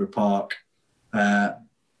towards Hillsborough Park. And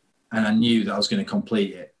I knew that I was going to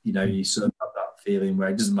complete it. You sort of have that feeling where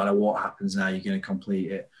it doesn't matter what happens now, you're going to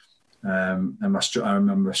complete it. And I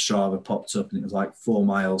remember Strava popped up and it was like 4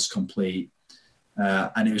 miles complete.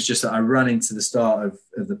 And it was just that I ran into the start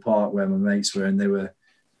of the park where my mates were, and they were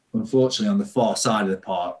unfortunately on the far side of the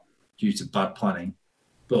park, due to bad planning,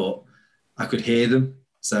 but I could hear them.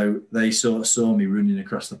 So they sort of saw me running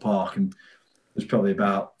across the park, and there's probably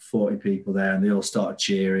about 40 people there, and they all started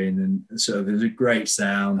cheering, and sort of, it was a great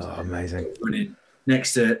sound. Oh, amazing. Running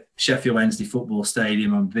next to Sheffield Wednesday football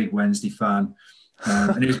stadium. I'm a big Wednesday fan.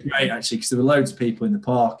 And it was great, actually, because there were loads of people in the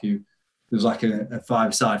park who, there was like a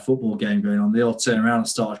five-side football game going on. They all turned around and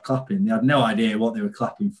started clapping. They had no idea what they were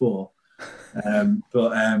clapping for.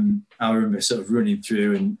 But I remember sort of running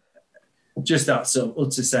through, and just that sort of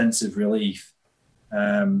utter sense of relief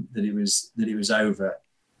that it was over.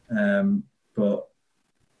 But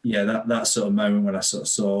yeah, that sort of moment when I sort of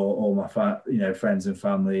saw all my friends and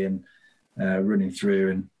family and running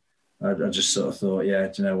through, and I just sort of thought, yeah,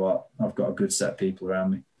 do you know what? I've got a good set of people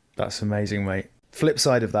around me. That's amazing, mate. Flip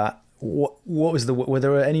side of that, were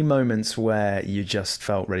there any moments where you just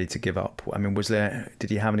felt ready to give up? I mean, did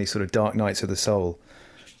you have any sort of dark nights of the soul?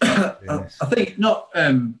 I think not.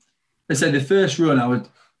 I said the first run,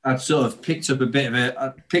 I'd sort of picked up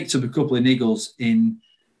I picked up a couple of niggles in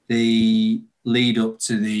the lead up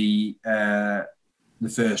to the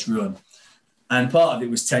first run. And part of it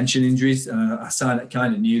was tension injuries. I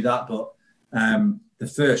kind of knew that, but the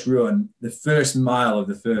first mile of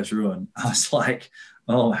the first run, I was like,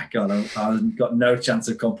 oh my God, I've got no chance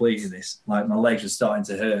of completing this. Like, my legs were starting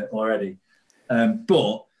to hurt already.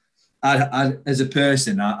 But I, as a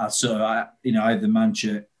person, I had the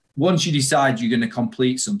mantra, once you decide you're going to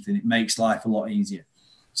complete something, it makes life a lot easier.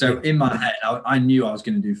 So in my head, I knew I was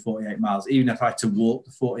going to do 48 miles, even if I had to walk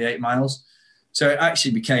the 48 miles. So it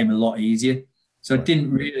actually became a lot easier. So I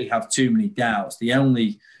didn't really have too many doubts. The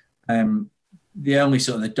only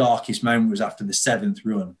sort of the darkest moment was after the 7th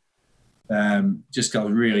run. Just 'cause I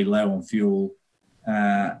was really low on fuel,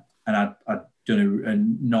 and I'd done a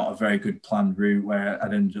not a very good planned route where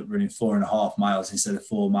I'd ended up running 4.5 miles instead of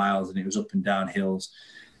 4 miles, and it was up and down hills.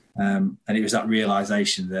 And it was that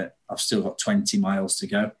realisation that I've still got 20 miles to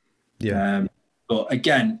go. Yeah. But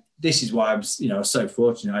again, this is why I was so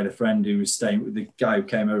fortunate. I had a friend who was staying with the guy who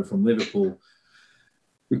came over from Liverpool,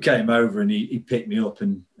 who came over and he picked me up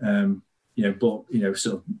and,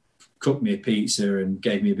 sort of cooked me a pizza and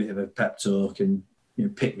gave me a bit of a pep talk and,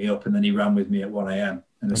 picked me up, and then he ran with me at 1 a.m.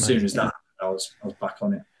 And as soon as that happened, I was back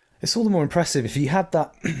on it. It's all the more impressive if you had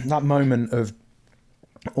that moment of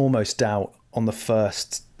almost doubt on the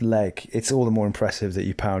first leg. It's all the more impressive that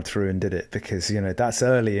you powered through and did it, because that's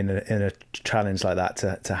early in a challenge like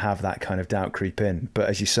that to have that kind of doubt creep in. But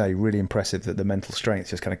as you say, really impressive that the mental strength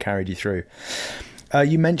just kind of carried you through.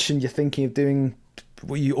 You mentioned you're thinking of doing,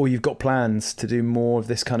 or you've got plans to do more of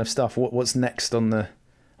this kind of stuff. What's next on the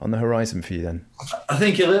horizon for you then? I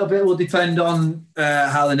think a little bit will depend on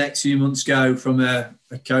how the next few months go from a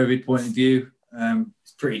COVID point of view.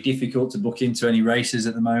 It's pretty difficult to book into any races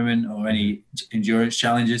at the moment or any endurance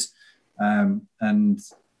challenges. And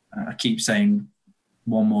I keep saying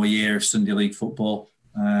one more year of Sunday League football.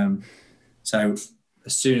 So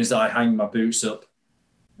as soon as I hang my boots up,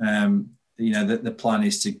 the plan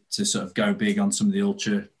is to sort of go big on some of the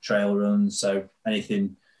ultra trail runs. So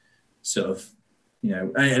anything sort of,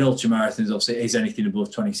 an ultra marathon obviously is anything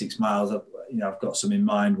above 26 miles. I've got some in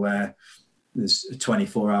mind where there's a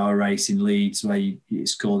 24-hour race in Leeds where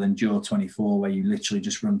it's called Endure 24, where you literally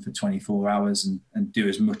just run for 24 hours and do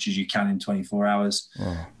as much as you can in 24 hours.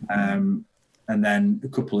 Oh. And then a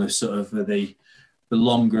couple of sort of the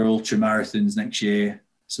longer ultra marathons next year,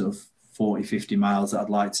 sort of 40, 50 miles that I'd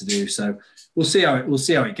like to do. So we'll see how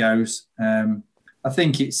it goes. I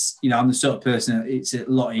think it's, I'm the sort of person, it's a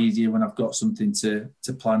lot easier when I've got something to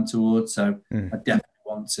plan towards. So I definitely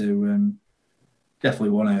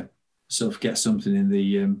want to sort of get something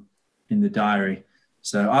in the diary.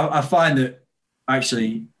 So I find that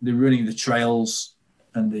actually the running the trails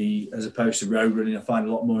and as opposed to road running, I find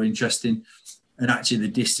a lot more interesting. And actually the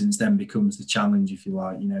distance then becomes the challenge, if you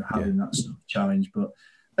like, having that sort of challenge. But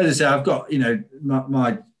as I say, I've got,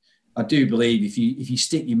 I do believe if you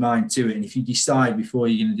stick your mind to it, and if you decide before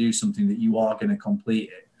you're going to do something that you are going to complete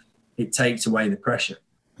it, it takes away the pressure.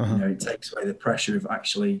 Uh-huh. It takes away the pressure of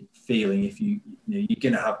actually feeling if you're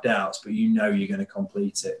going to have doubts, but you're going to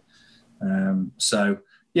complete it. So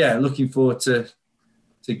yeah, looking forward to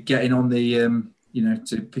getting on the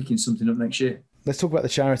to picking something up next year. Let's talk about the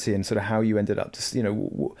charity and sort of how you ended up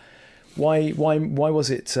to why was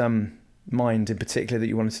it Mind in particular that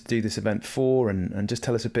you wanted to do this event for, and just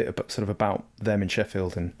tell us a bit about them in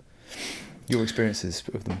Sheffield and your experiences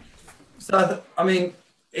with them. So I mean,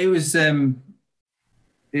 it was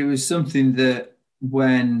something that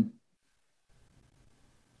when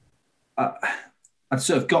I'd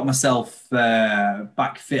sort of got myself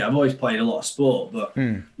back fit. I've always played a lot of sport, but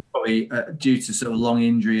probably due to sort of long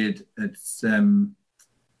injury, had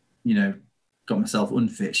got myself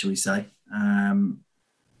unfit, shall we say,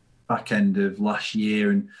 back end of last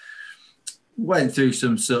year, and went through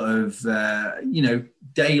some sort of,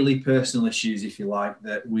 daily personal issues, if you like,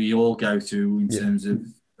 that we all go through in terms of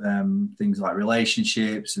things like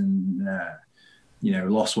relationships and,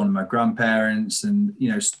 lost one of my grandparents and,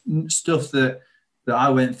 stuff that I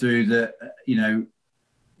went through that,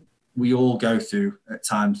 we all go through at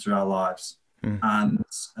times through our lives. And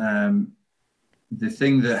the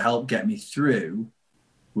thing that helped get me through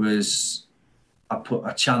was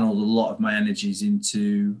I channeled a lot of my energies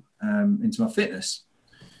into my fitness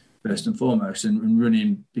first and foremost, and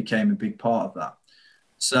running became a big part of that.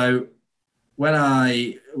 So when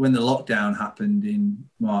the lockdown happened in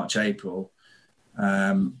March, April,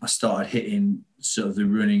 I started hitting sort of the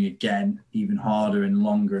running again, even harder and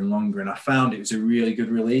longer, and I found it was a really good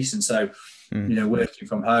release. And so, working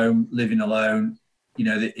from home, living alone,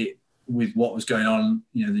 with what was going on,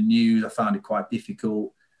 the news, I found it quite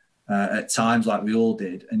difficult at times, like we all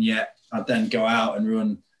did. And yet I'd then go out and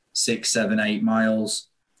run 6, 7, 8 miles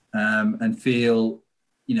and feel,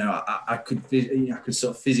 I could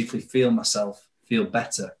sort of physically feel myself feel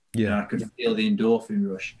better. I could feel the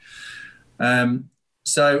endorphin rush.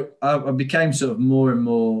 So I became sort of more and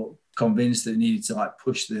more convinced that I needed to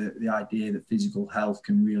push the idea that physical health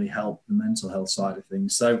can really help the mental health side of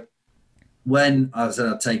things. So when I said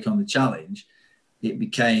I'd take on the challenge, it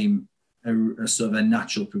became a sort of a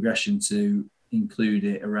natural progression to include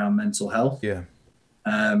it around mental health.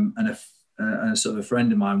 And a sort of a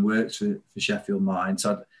friend of mine works for Sheffield Mine.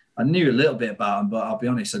 So I knew a little bit about them, but I'll be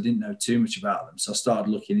honest, I didn't know too much about them. So I started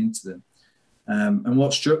looking into them. And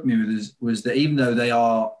what struck me was that even though they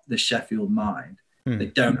are the Sheffield Mind, they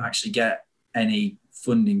don't actually get any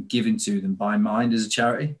funding given to them by Mind as a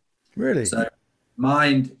charity. Really? So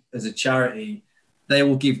Mind as a charity, they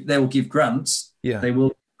will give grants. They will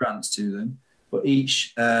give grants to them, but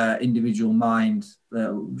each individual Mind,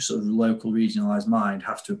 sort of local regionalised Mind,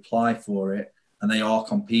 have to apply for it, and they are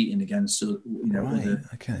competing against other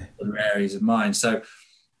areas of Mind. So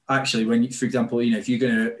actually, when for example, if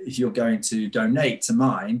you're going to donate to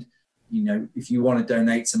Mind, if you want to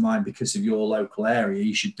donate to Mind because of your local area,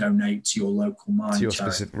 you should donate to your local Mind. To your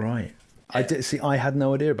specific, right? Yeah. I did see. I had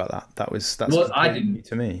no idea about that. That's I didn't. New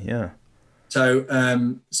to me. Yeah. So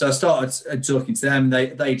I started talking to them.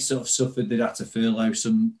 They sort of suffered. They'd had to furlough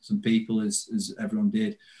some people, as everyone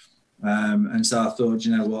did. And so I thought,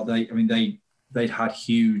 what, they'd had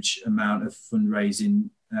huge amount of fundraising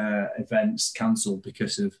events cancelled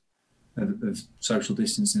because of social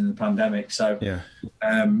distancing and the pandemic. So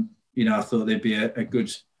I thought they'd be a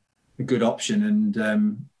good option. And I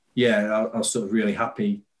was sort of really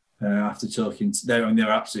happy after talking to them. They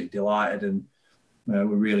were absolutely delighted, and were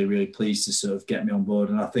really, really pleased to sort of get me on board.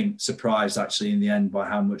 And I think surprised actually in the end by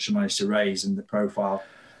how much I managed to raise and the profile,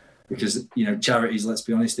 because charities, let's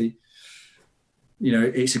be honest,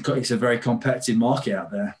 it's a very competitive market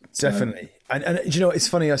out there. Definitely. And it's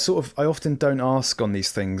funny, I often don't ask on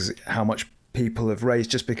these things how much people have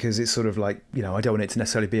raised, just because it's sort of like, I don't want it to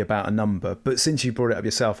necessarily be about a number, but since you brought it up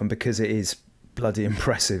yourself, and because it is bloody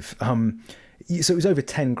impressive, so it was over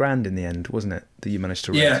 10 grand in the end, wasn't it, that you managed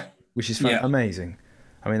to raise? Which is amazing.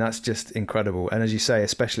 I mean, that's just incredible. And as you say,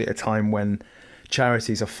 especially at a time when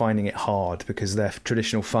charities are finding it hard because their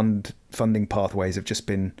traditional funding pathways have just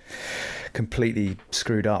been completely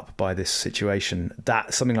screwed up by this situation.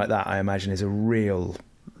 Something like that, I imagine, is a real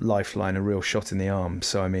lifeline, a real shot in the arm.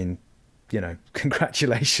 So, I mean,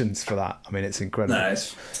 congratulations for that. I mean, it's incredible.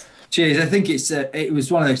 Cheers. I think it was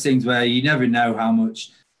one of those things where you never know how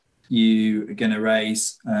much you are going to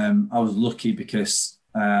raise. I was lucky because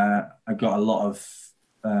I got a lot of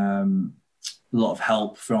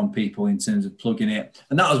help from people in terms of plugging it,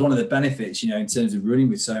 and that was one of the benefits, in terms of running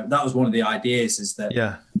with. So that was one of the ideas, is that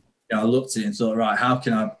I looked at it and thought, right, how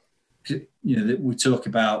can I, we talk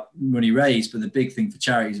about money raised, but the big thing for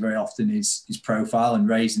charities very often is profile and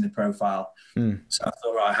raising the profile. So I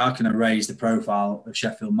thought, right, how can I raise the profile of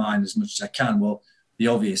Sheffield Mind as much as I can? Well, the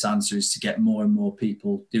obvious answer is to get more and more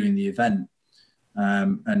people doing the event.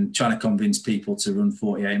 And trying to convince people to run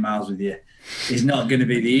 48 miles with you is not going to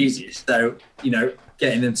be the easiest. So,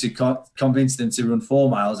 getting them to convince them to run 4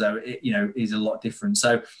 miles, is a lot different.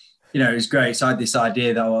 So, it was great. So I had this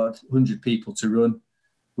idea that I wanted 100 people to run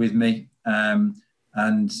with me. And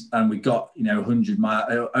we got,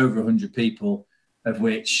 over 100 people, of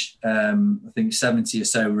which I think 70 or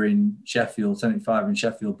so were in Sheffield, 75 in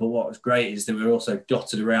Sheffield. But what was great is they were also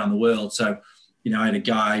dotted around the world. So, I had a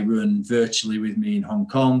guy run virtually with me in Hong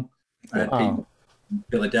Kong. I had people in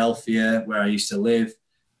Philadelphia, where I used to live.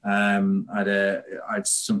 I had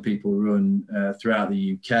some people run throughout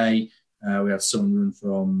the UK. We had some run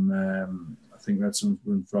from, I think we had some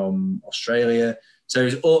run from Australia. So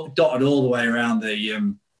it was dotted all the way around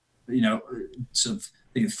the, sort of,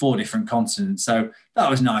 I think 4 different continents. So that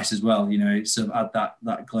was nice as well. It sort of had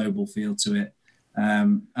that global feel to it.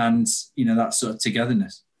 And, that sort of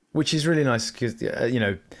togetherness. Which is really nice because,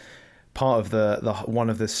 part of the one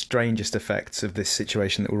of the strangest effects of this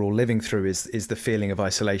situation that we're all living through is the feeling of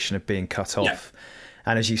isolation, of being cut off.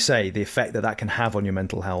 And as you say, the effect that can have on your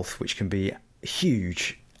mental health, which can be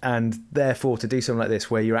huge. And therefore, to do something like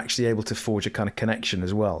this, where you're actually able to forge a kind of connection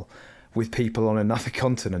as well with people on another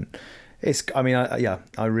continent, I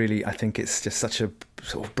think it's just such a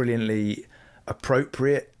sort of brilliantly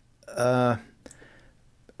appropriate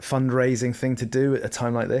fundraising thing to do at a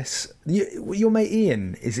time like this. Your mate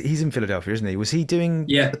Ian, he's in Philadelphia, isn't he? Was he doing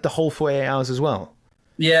the whole 48 hours as well?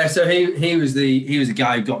 Yeah, so he was the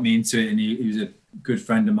guy who got me into it, and he was a good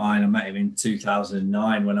friend of mine. I met him in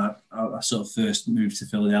 2009 when I sort of first moved to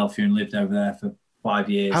Philadelphia and lived over there for 5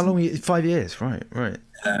 years. How long were you? 5 years, right.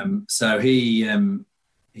 So he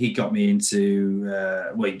got me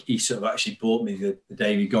into he sort of actually bought me the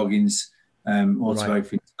Davy Goggins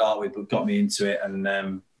autobiography to start with, but got me into it,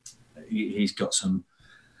 and he's got some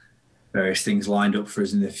various things lined up for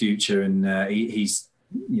us in the future, and he's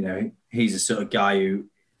a sort of guy who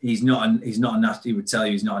he would tell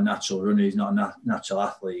you he's not a natural runner, he's not a natural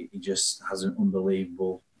athlete, he just has an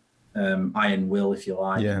unbelievable iron will, if you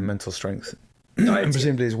like. Yeah, mental strength. And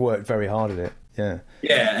presumably he's worked very hard at it.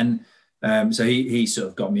 Yeah, and so he sort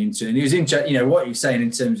of got me into it, and he was interested. What you're saying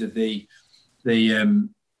in terms of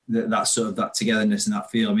that sort of that togetherness and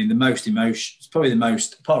that feel. I mean, the most emotion, it's probably the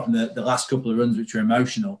most, apart from the last couple of runs, which were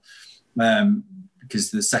emotional, because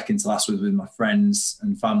the second to last was with my friends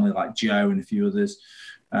and family like Joe and a few others.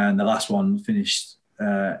 And the last one finished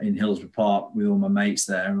in Hillsborough Park with all my mates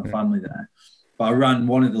there and my family there. But I ran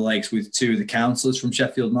one of the legs with 2 of the counsellors from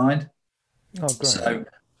Sheffield Mind. Oh, great. So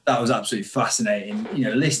that was absolutely fascinating.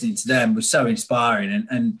 Listening to them was so inspiring.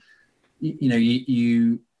 And we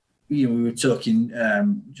were talking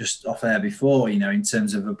just off air before, in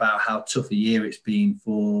terms of about how tough a year it's been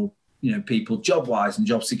for, people job-wise and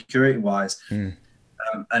job security-wise.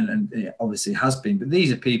 And obviously it has been. But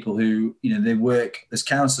these are people who, they work as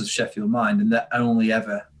counsellors for Sheffield Mind, and they're only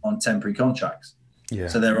ever on temporary contracts. Yeah.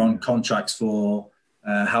 So they're on contracts for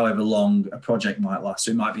however long a project might last.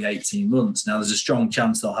 So it might be 18 months. Now, there's a strong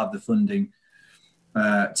chance they'll have the funding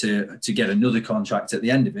to get another contract at the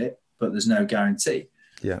end of it, but there's no guarantee.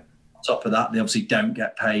 Yeah. On top of that, they obviously don't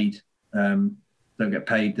get paid the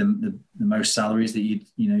most salaries that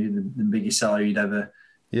the biggest salary you'd ever.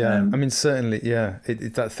 Yeah, I mean, certainly, yeah.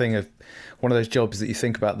 It's that thing of one of those jobs that you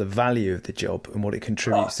think about the value of the job and what it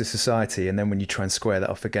contributes to society, and then when you try and square that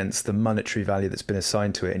off against the monetary value that's been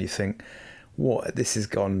assigned to it, and you think, what, this has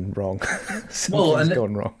gone wrong. Something's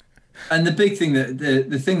gone wrong. And the big thing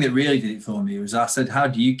the thing that really did it for me was I said, how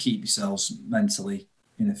do you keep yourselves mentally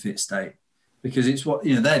in a fit state? Because it's what,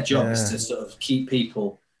 their job is to sort of keep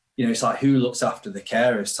people, it's like who looks after the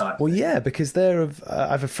carers type. Well, yeah, because I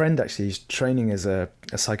have a friend actually who's training as a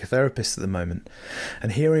psychotherapist at the moment,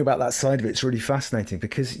 and hearing about that side of it's really fascinating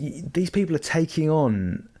because these people are taking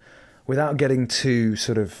on, without getting too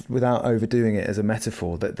without overdoing it as a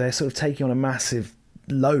metaphor, that they're sort of taking on a massive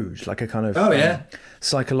load, like a kind of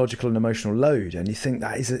psychological and emotional load, and you think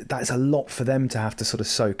that is a lot for them to have to sort of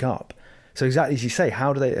soak up. So exactly as you say,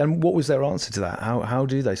 how do they, and what was their answer to that? How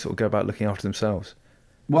do they sort of go about looking after themselves?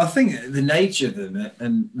 Well, I think the nature of them,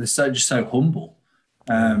 and they're just so humble,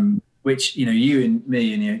 which, you and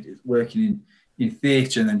me, and working in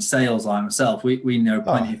theatre and then sales like myself, we know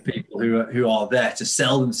plenty of people who are there to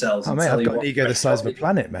sell themselves. Oh, mate, I've got an ego the size of a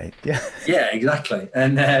planet, mate. Yeah. Yeah, exactly.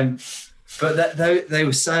 And, but they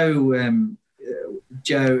were so,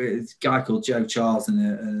 Joe, a guy called Joe Charles and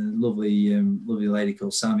a lovely lady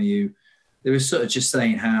called Sammy, who they were sort of just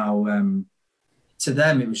saying how to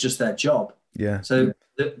them it was just their job. Yeah. So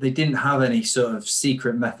they didn't have any sort of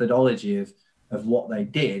secret methodology of what they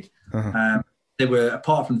did. Uh-huh. They were,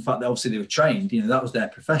 apart from the fact that obviously they were trained, that was their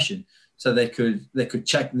profession. So they could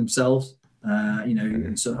check themselves,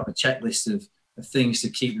 and sort of have a checklist of things to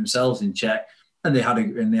keep themselves in check. And they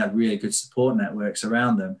had really good support networks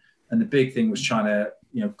around them. And the big thing was trying to,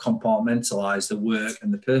 compartmentalize the work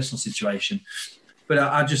and the personal situation. But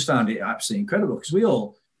I just found it absolutely incredible because we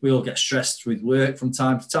all get stressed with work from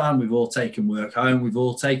time to time. We've all taken work home. We've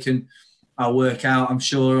all taken our work out, I'm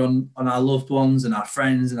sure, on our loved ones and our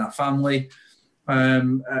friends and our family.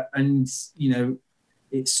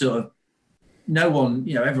 It's sort of no one,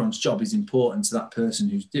 everyone's job is important to that person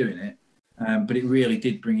who's doing it. But it really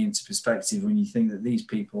did bring into perspective when you think that these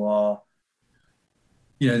people are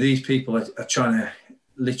trying to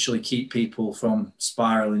literally keep people from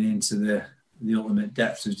spiraling into the ultimate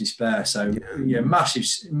depths of despair. So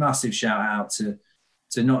massive shout out to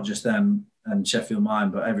not just them and Sheffield Mine,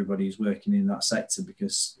 but everybody who's working in that sector,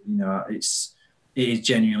 because it is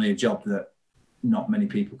genuinely a job that not many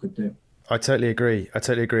people could do. I totally agree. I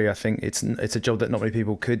think it's a job that not many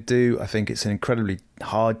people could do. I think it's an incredibly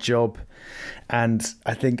hard job. And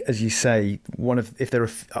I think, as you say, if there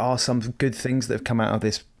are some good things that have come out of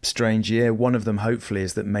this strange year, one of them hopefully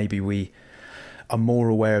is that maybe we are more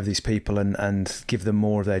aware of these people and give them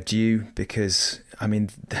more of their due, because I mean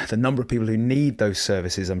the number of people who need those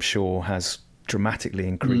services, I'm sure, has dramatically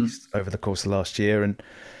increased over the course of last year, and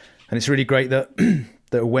it's really great that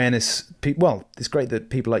the awareness, it's great that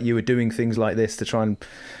people like you are doing things like this to try and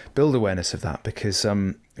build awareness of that, because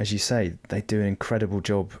as you say, they do an incredible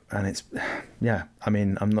job, and it's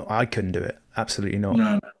I couldn't do it, absolutely not.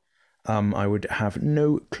 No. I would have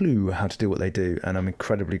no clue how to do what they do, and I'm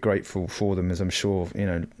incredibly grateful for them, as I'm sure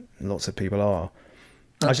lots of people are.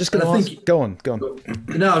 I was just going to ask. Go on.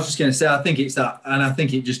 No, I was just going to say, I think it's that, and I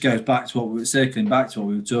think it just goes back to what we were circling back to what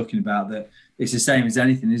we were talking about. That it's the same as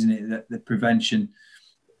anything, isn't it? That the prevention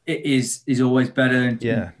is always better and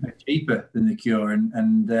cheaper than the cure,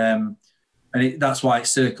 and that's why it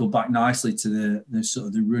circled back nicely to the sort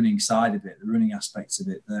of the running side of it, the running aspects of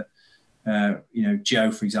it. That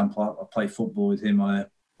Joe, for example, I play football with him on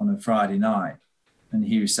a Friday night, and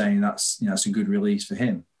he was saying that's a good release for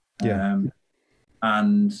him.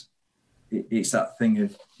 And it's that thing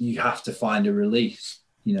of you have to find a release,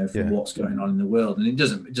 for what's going on in the world, and it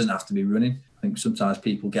doesn't have to be running. I think sometimes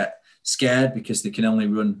people get scared because they can only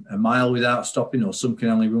run a mile without stopping, or some can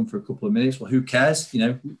only run for a couple of minutes. Well, who cares?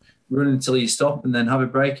 Run until you stop and then have a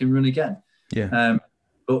break and run again.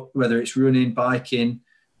 But whether it's running, biking,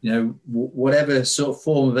 whatever sort of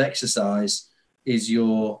form of exercise is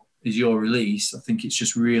your release, I think it's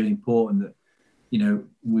just really important that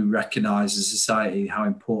we recognise as a society how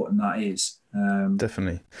important that is.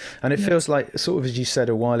 Definitely. And it feels like, sort of as you said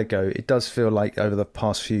a while ago, it does feel like over the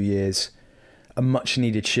past few years a much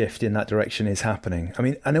needed shift in that direction is happening. I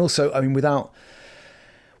mean, and also, without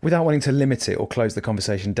wanting to limit it or close the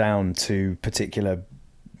conversation down to particular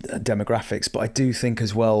demographics, but I do think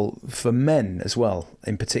as well, for men as well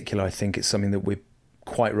in particular, I think it's something that we're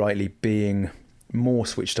quite rightly being more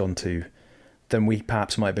switched on to than we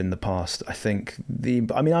perhaps might have been in the past. I think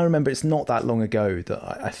I remember it's not that long ago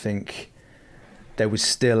that I think there was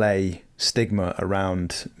still a stigma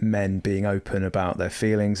around men being open about their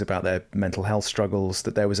feelings, about their mental health struggles,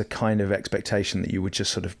 that there was a kind of expectation that you would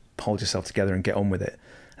just sort of hold yourself together and get on with it.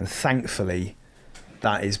 And thankfully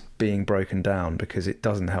that is being broken down, because it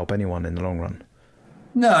doesn't help anyone in the long run.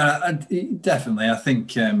 No, definitely. I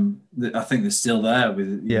think they're still there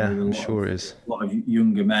with I'm sure it is. A lot of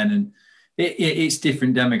younger men, and it's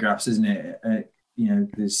different demographics, isn't it?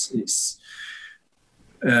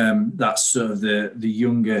 That's sort of the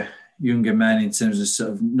younger men in terms of sort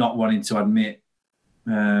of not wanting to admit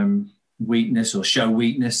weakness or show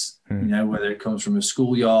weakness. Whether it comes from a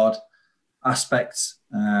schoolyard aspect,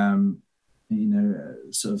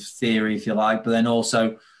 sort of theory, if you like, but then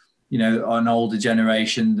also, an older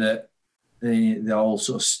generation that they're all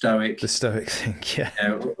sort of stoic. The stoic thing,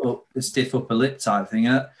 the stiff upper lip type thing.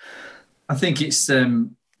 I think it's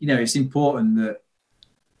it's important that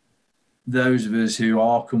those of us who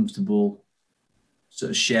are comfortable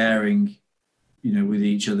sort of sharing, with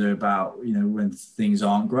each other about, when things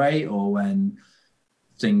aren't great or when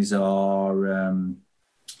things are,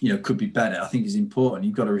 could be better. I think is important.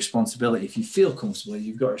 You've got a responsibility. If you feel comfortable,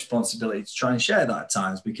 you've got a responsibility to try and share that at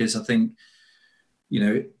times, because I think,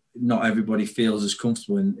 not everybody feels as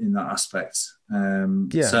comfortable in that aspect. So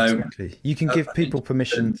exactly. You can give people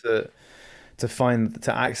permission to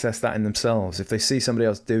access that in themselves. If they see somebody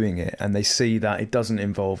else doing it and they see that it doesn't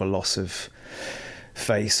involve a loss of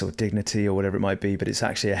face or dignity or whatever it might be, but it's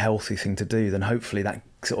actually a healthy thing to do, then hopefully that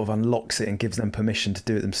sort of unlocks it and gives them permission to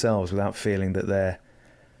do it themselves without feeling that they're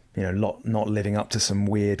not living up to some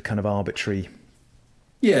weird kind of arbitrary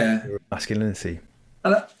masculinity.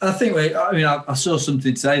 And I think, I saw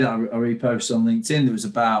something today that I reposted on LinkedIn that was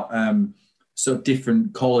about sort of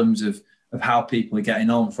different columns of how people are getting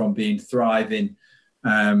on, from being thriving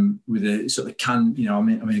with a sort of I'm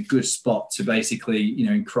in a good spot to basically,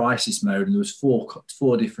 in crisis mode. And there was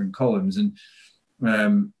four different columns. And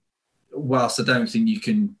whilst I don't think you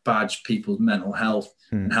can badge people's mental health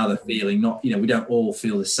and how they're feeling, we don't all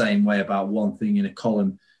feel the same way about one thing in a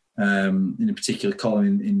column, in a particular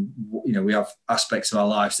column. We have aspects of our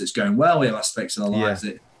lives that's going well. We have aspects of our lives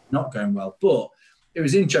that not going well. But it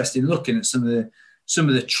was interesting looking at some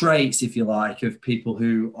of the traits, if you like, of people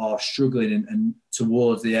who are struggling and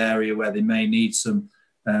towards the area where they may need some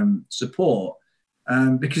support.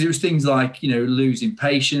 Because it was things like, losing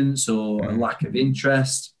patience or a lack of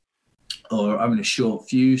interest or having a short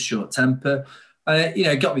fuse, short temper.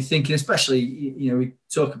 It got me thinking, especially, we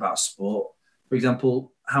talk about sport. For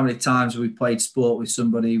example, how many times have we played sport with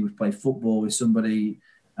somebody, we've played football with somebody,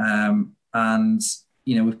 and,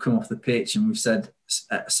 we've come off the pitch and we've said,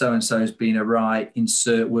 so-and-so's been a right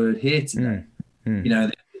insert word here today.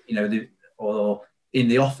 Or in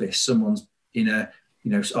the office, someone's in a,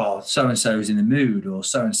 so-and-so's in the mood, or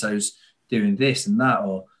so-and-so's doing this and that,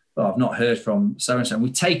 or I've not heard from so-and-so. And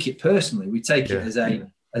we take it personally. We take it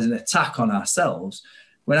as an attack on ourselves,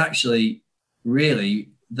 when actually,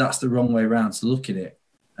 really, that's the wrong way around to look at it.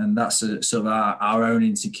 And that's sort of our own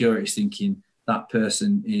insecurities, thinking that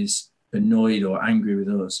person is annoyed or angry with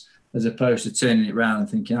us, as opposed to turning it around and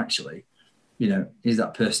thinking, actually, is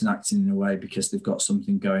that person acting in a way because they've got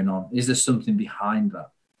something going on? Is there something behind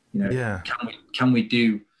that? Can we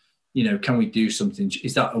do something?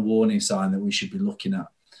 Is that a warning sign that we should be looking at?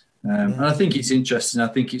 And I think it's interesting. I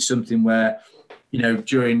think it's something where,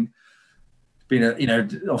 during being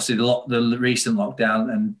obviously the recent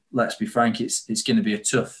lockdown, and let's be frank, it's going to be a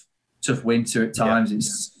tough winter at times.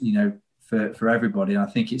 It's for everybody. And I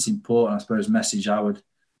think it's important. I suppose message I would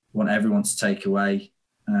want everyone to take away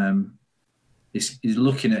is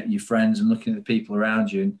looking at your friends and looking at the people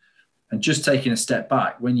around you, and just taking a step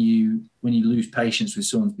back when you lose patience with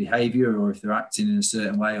someone's behaviour, or if they're acting in a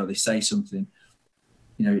certain way, or they say something.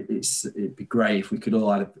 It'd be great if we could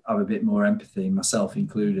all have a bit more empathy, myself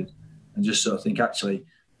included, and just sort of think, actually,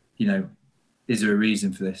 is there a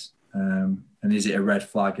reason for this? And is it a red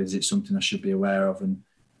flag? Is it something I should be aware of? And,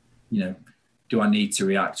 do I need to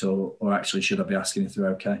react, or actually should I be asking if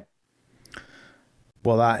they're okay?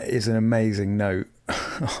 Well, that is an amazing note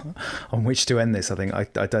on which to end this. I think I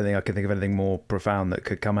don't think I can think of anything more profound that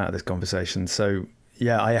could come out of this conversation. So,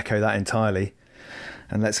 yeah, I echo that entirely.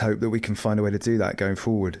 And let's hope that we can find a way to do that going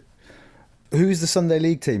forward. Who's the Sunday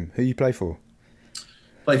League team? Who you play for?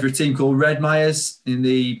 Play for a team called Redmires in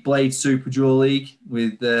the Blade Super Draw League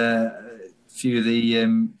with a few of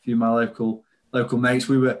my local mates.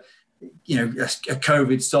 We were, a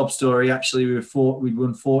COVID sob story. Actually, we'd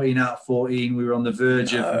won 14 out of 14. We were on the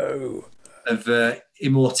verge of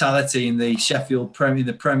immortality in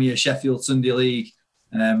the Premier Sheffield Sunday League,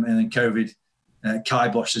 and then COVID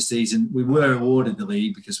kiboshed the season. We were awarded the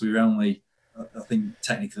league because we were only, I think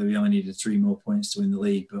technically we only needed 3 more points to win the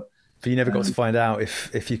league, but you never got to find out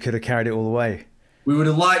if you could have carried it all the way. We would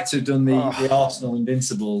have liked to have done the Arsenal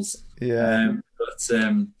Invincibles. Yeah.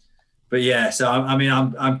 But yeah, so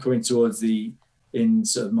I'm coming towards in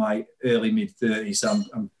sort of my early mid 30s. So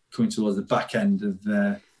I'm coming towards the back end of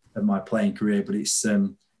my playing career. But it's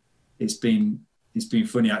been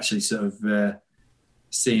funny actually, sort of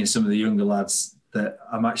seeing some of the younger lads that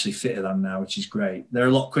I'm actually fitter than now, which is great. They're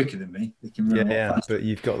a lot quicker than me. They can run a lot faster. But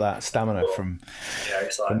you've got that stamina from. Yeah,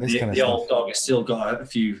 it's like the old dog has still got a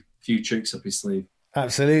few tricks up his sleeve.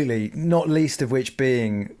 Absolutely, not least of which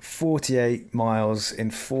being 48 miles in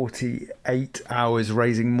 48 hours,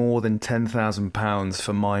 raising more than £10,000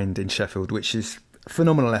 for Mind in Sheffield, which is a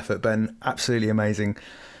phenomenal effort, Ben. Absolutely amazing.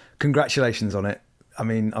 Congratulations on it. I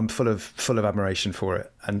mean, I'm full of admiration for it,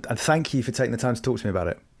 and thank you for taking the time to talk to me about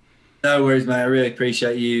it. No worries, mate. I really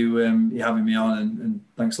appreciate you having me on, and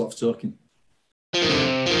thanks a lot for talking.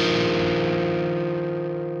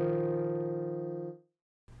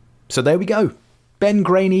 So there we go. Ben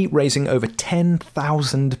Graney raising over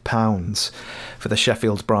 £10,000 for the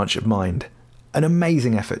Sheffield branch of Mind. An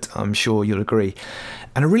amazing effort, I'm sure you'll agree.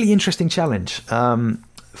 And a really interesting challenge.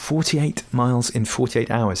 48 miles in 48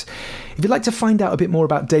 hours. If you'd like to find out a bit more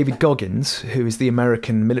about David Goggins, who is the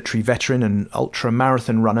American military veteran and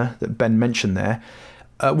ultra-marathon runner that Ben mentioned there,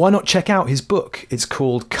 why not check out his book? It's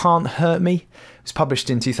called Can't Hurt Me. It was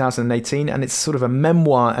published in 2018, and it's sort of a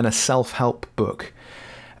memoir and a self-help book.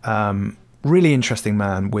 Really interesting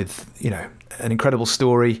man with, an incredible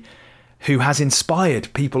story, who has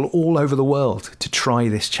inspired people all over the world to try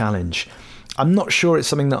this challenge. I'm not sure it's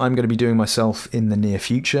something that I'm going to be doing myself in the near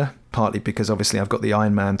future, partly because obviously I've got the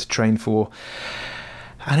Ironman to train for,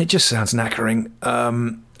 and it just sounds knackering.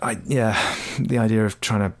 The idea of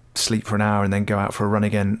trying to sleep for an hour and then go out for a run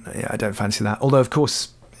again, I don't fancy that. Although, of course,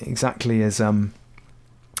 exactly as Ben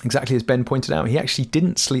pointed out, he actually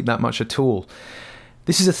didn't sleep that much at all.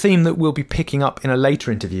 This is a theme that we'll be picking up in a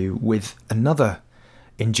later interview with another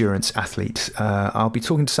endurance athlete. I'll be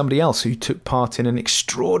talking to somebody else who took part in an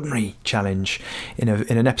extraordinary challenge in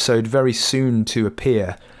an episode very soon to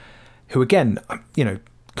appear who again,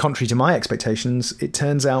 contrary to my expectations, it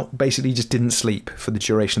turns out basically just didn't sleep for the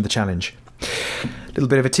duration of the challenge. A little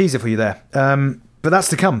bit of a teaser for you there. But that's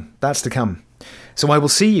to come. That's to come. So I will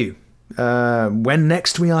see you when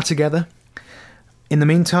next we are together. In the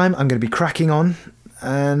meantime, I'm going to be cracking on.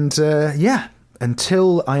 And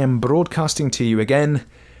until I am broadcasting to you again,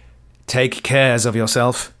 take cares of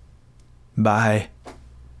yourself. Bye.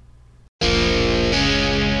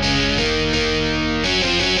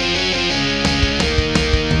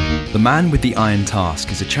 The Man with the Iron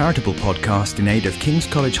Task is a charitable podcast in aid of King's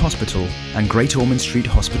College Hospital and Great Ormond Street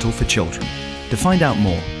Hospital for Children. To find out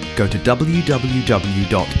more, go to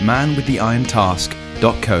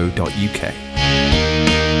www.manwiththeirontask.co.uk.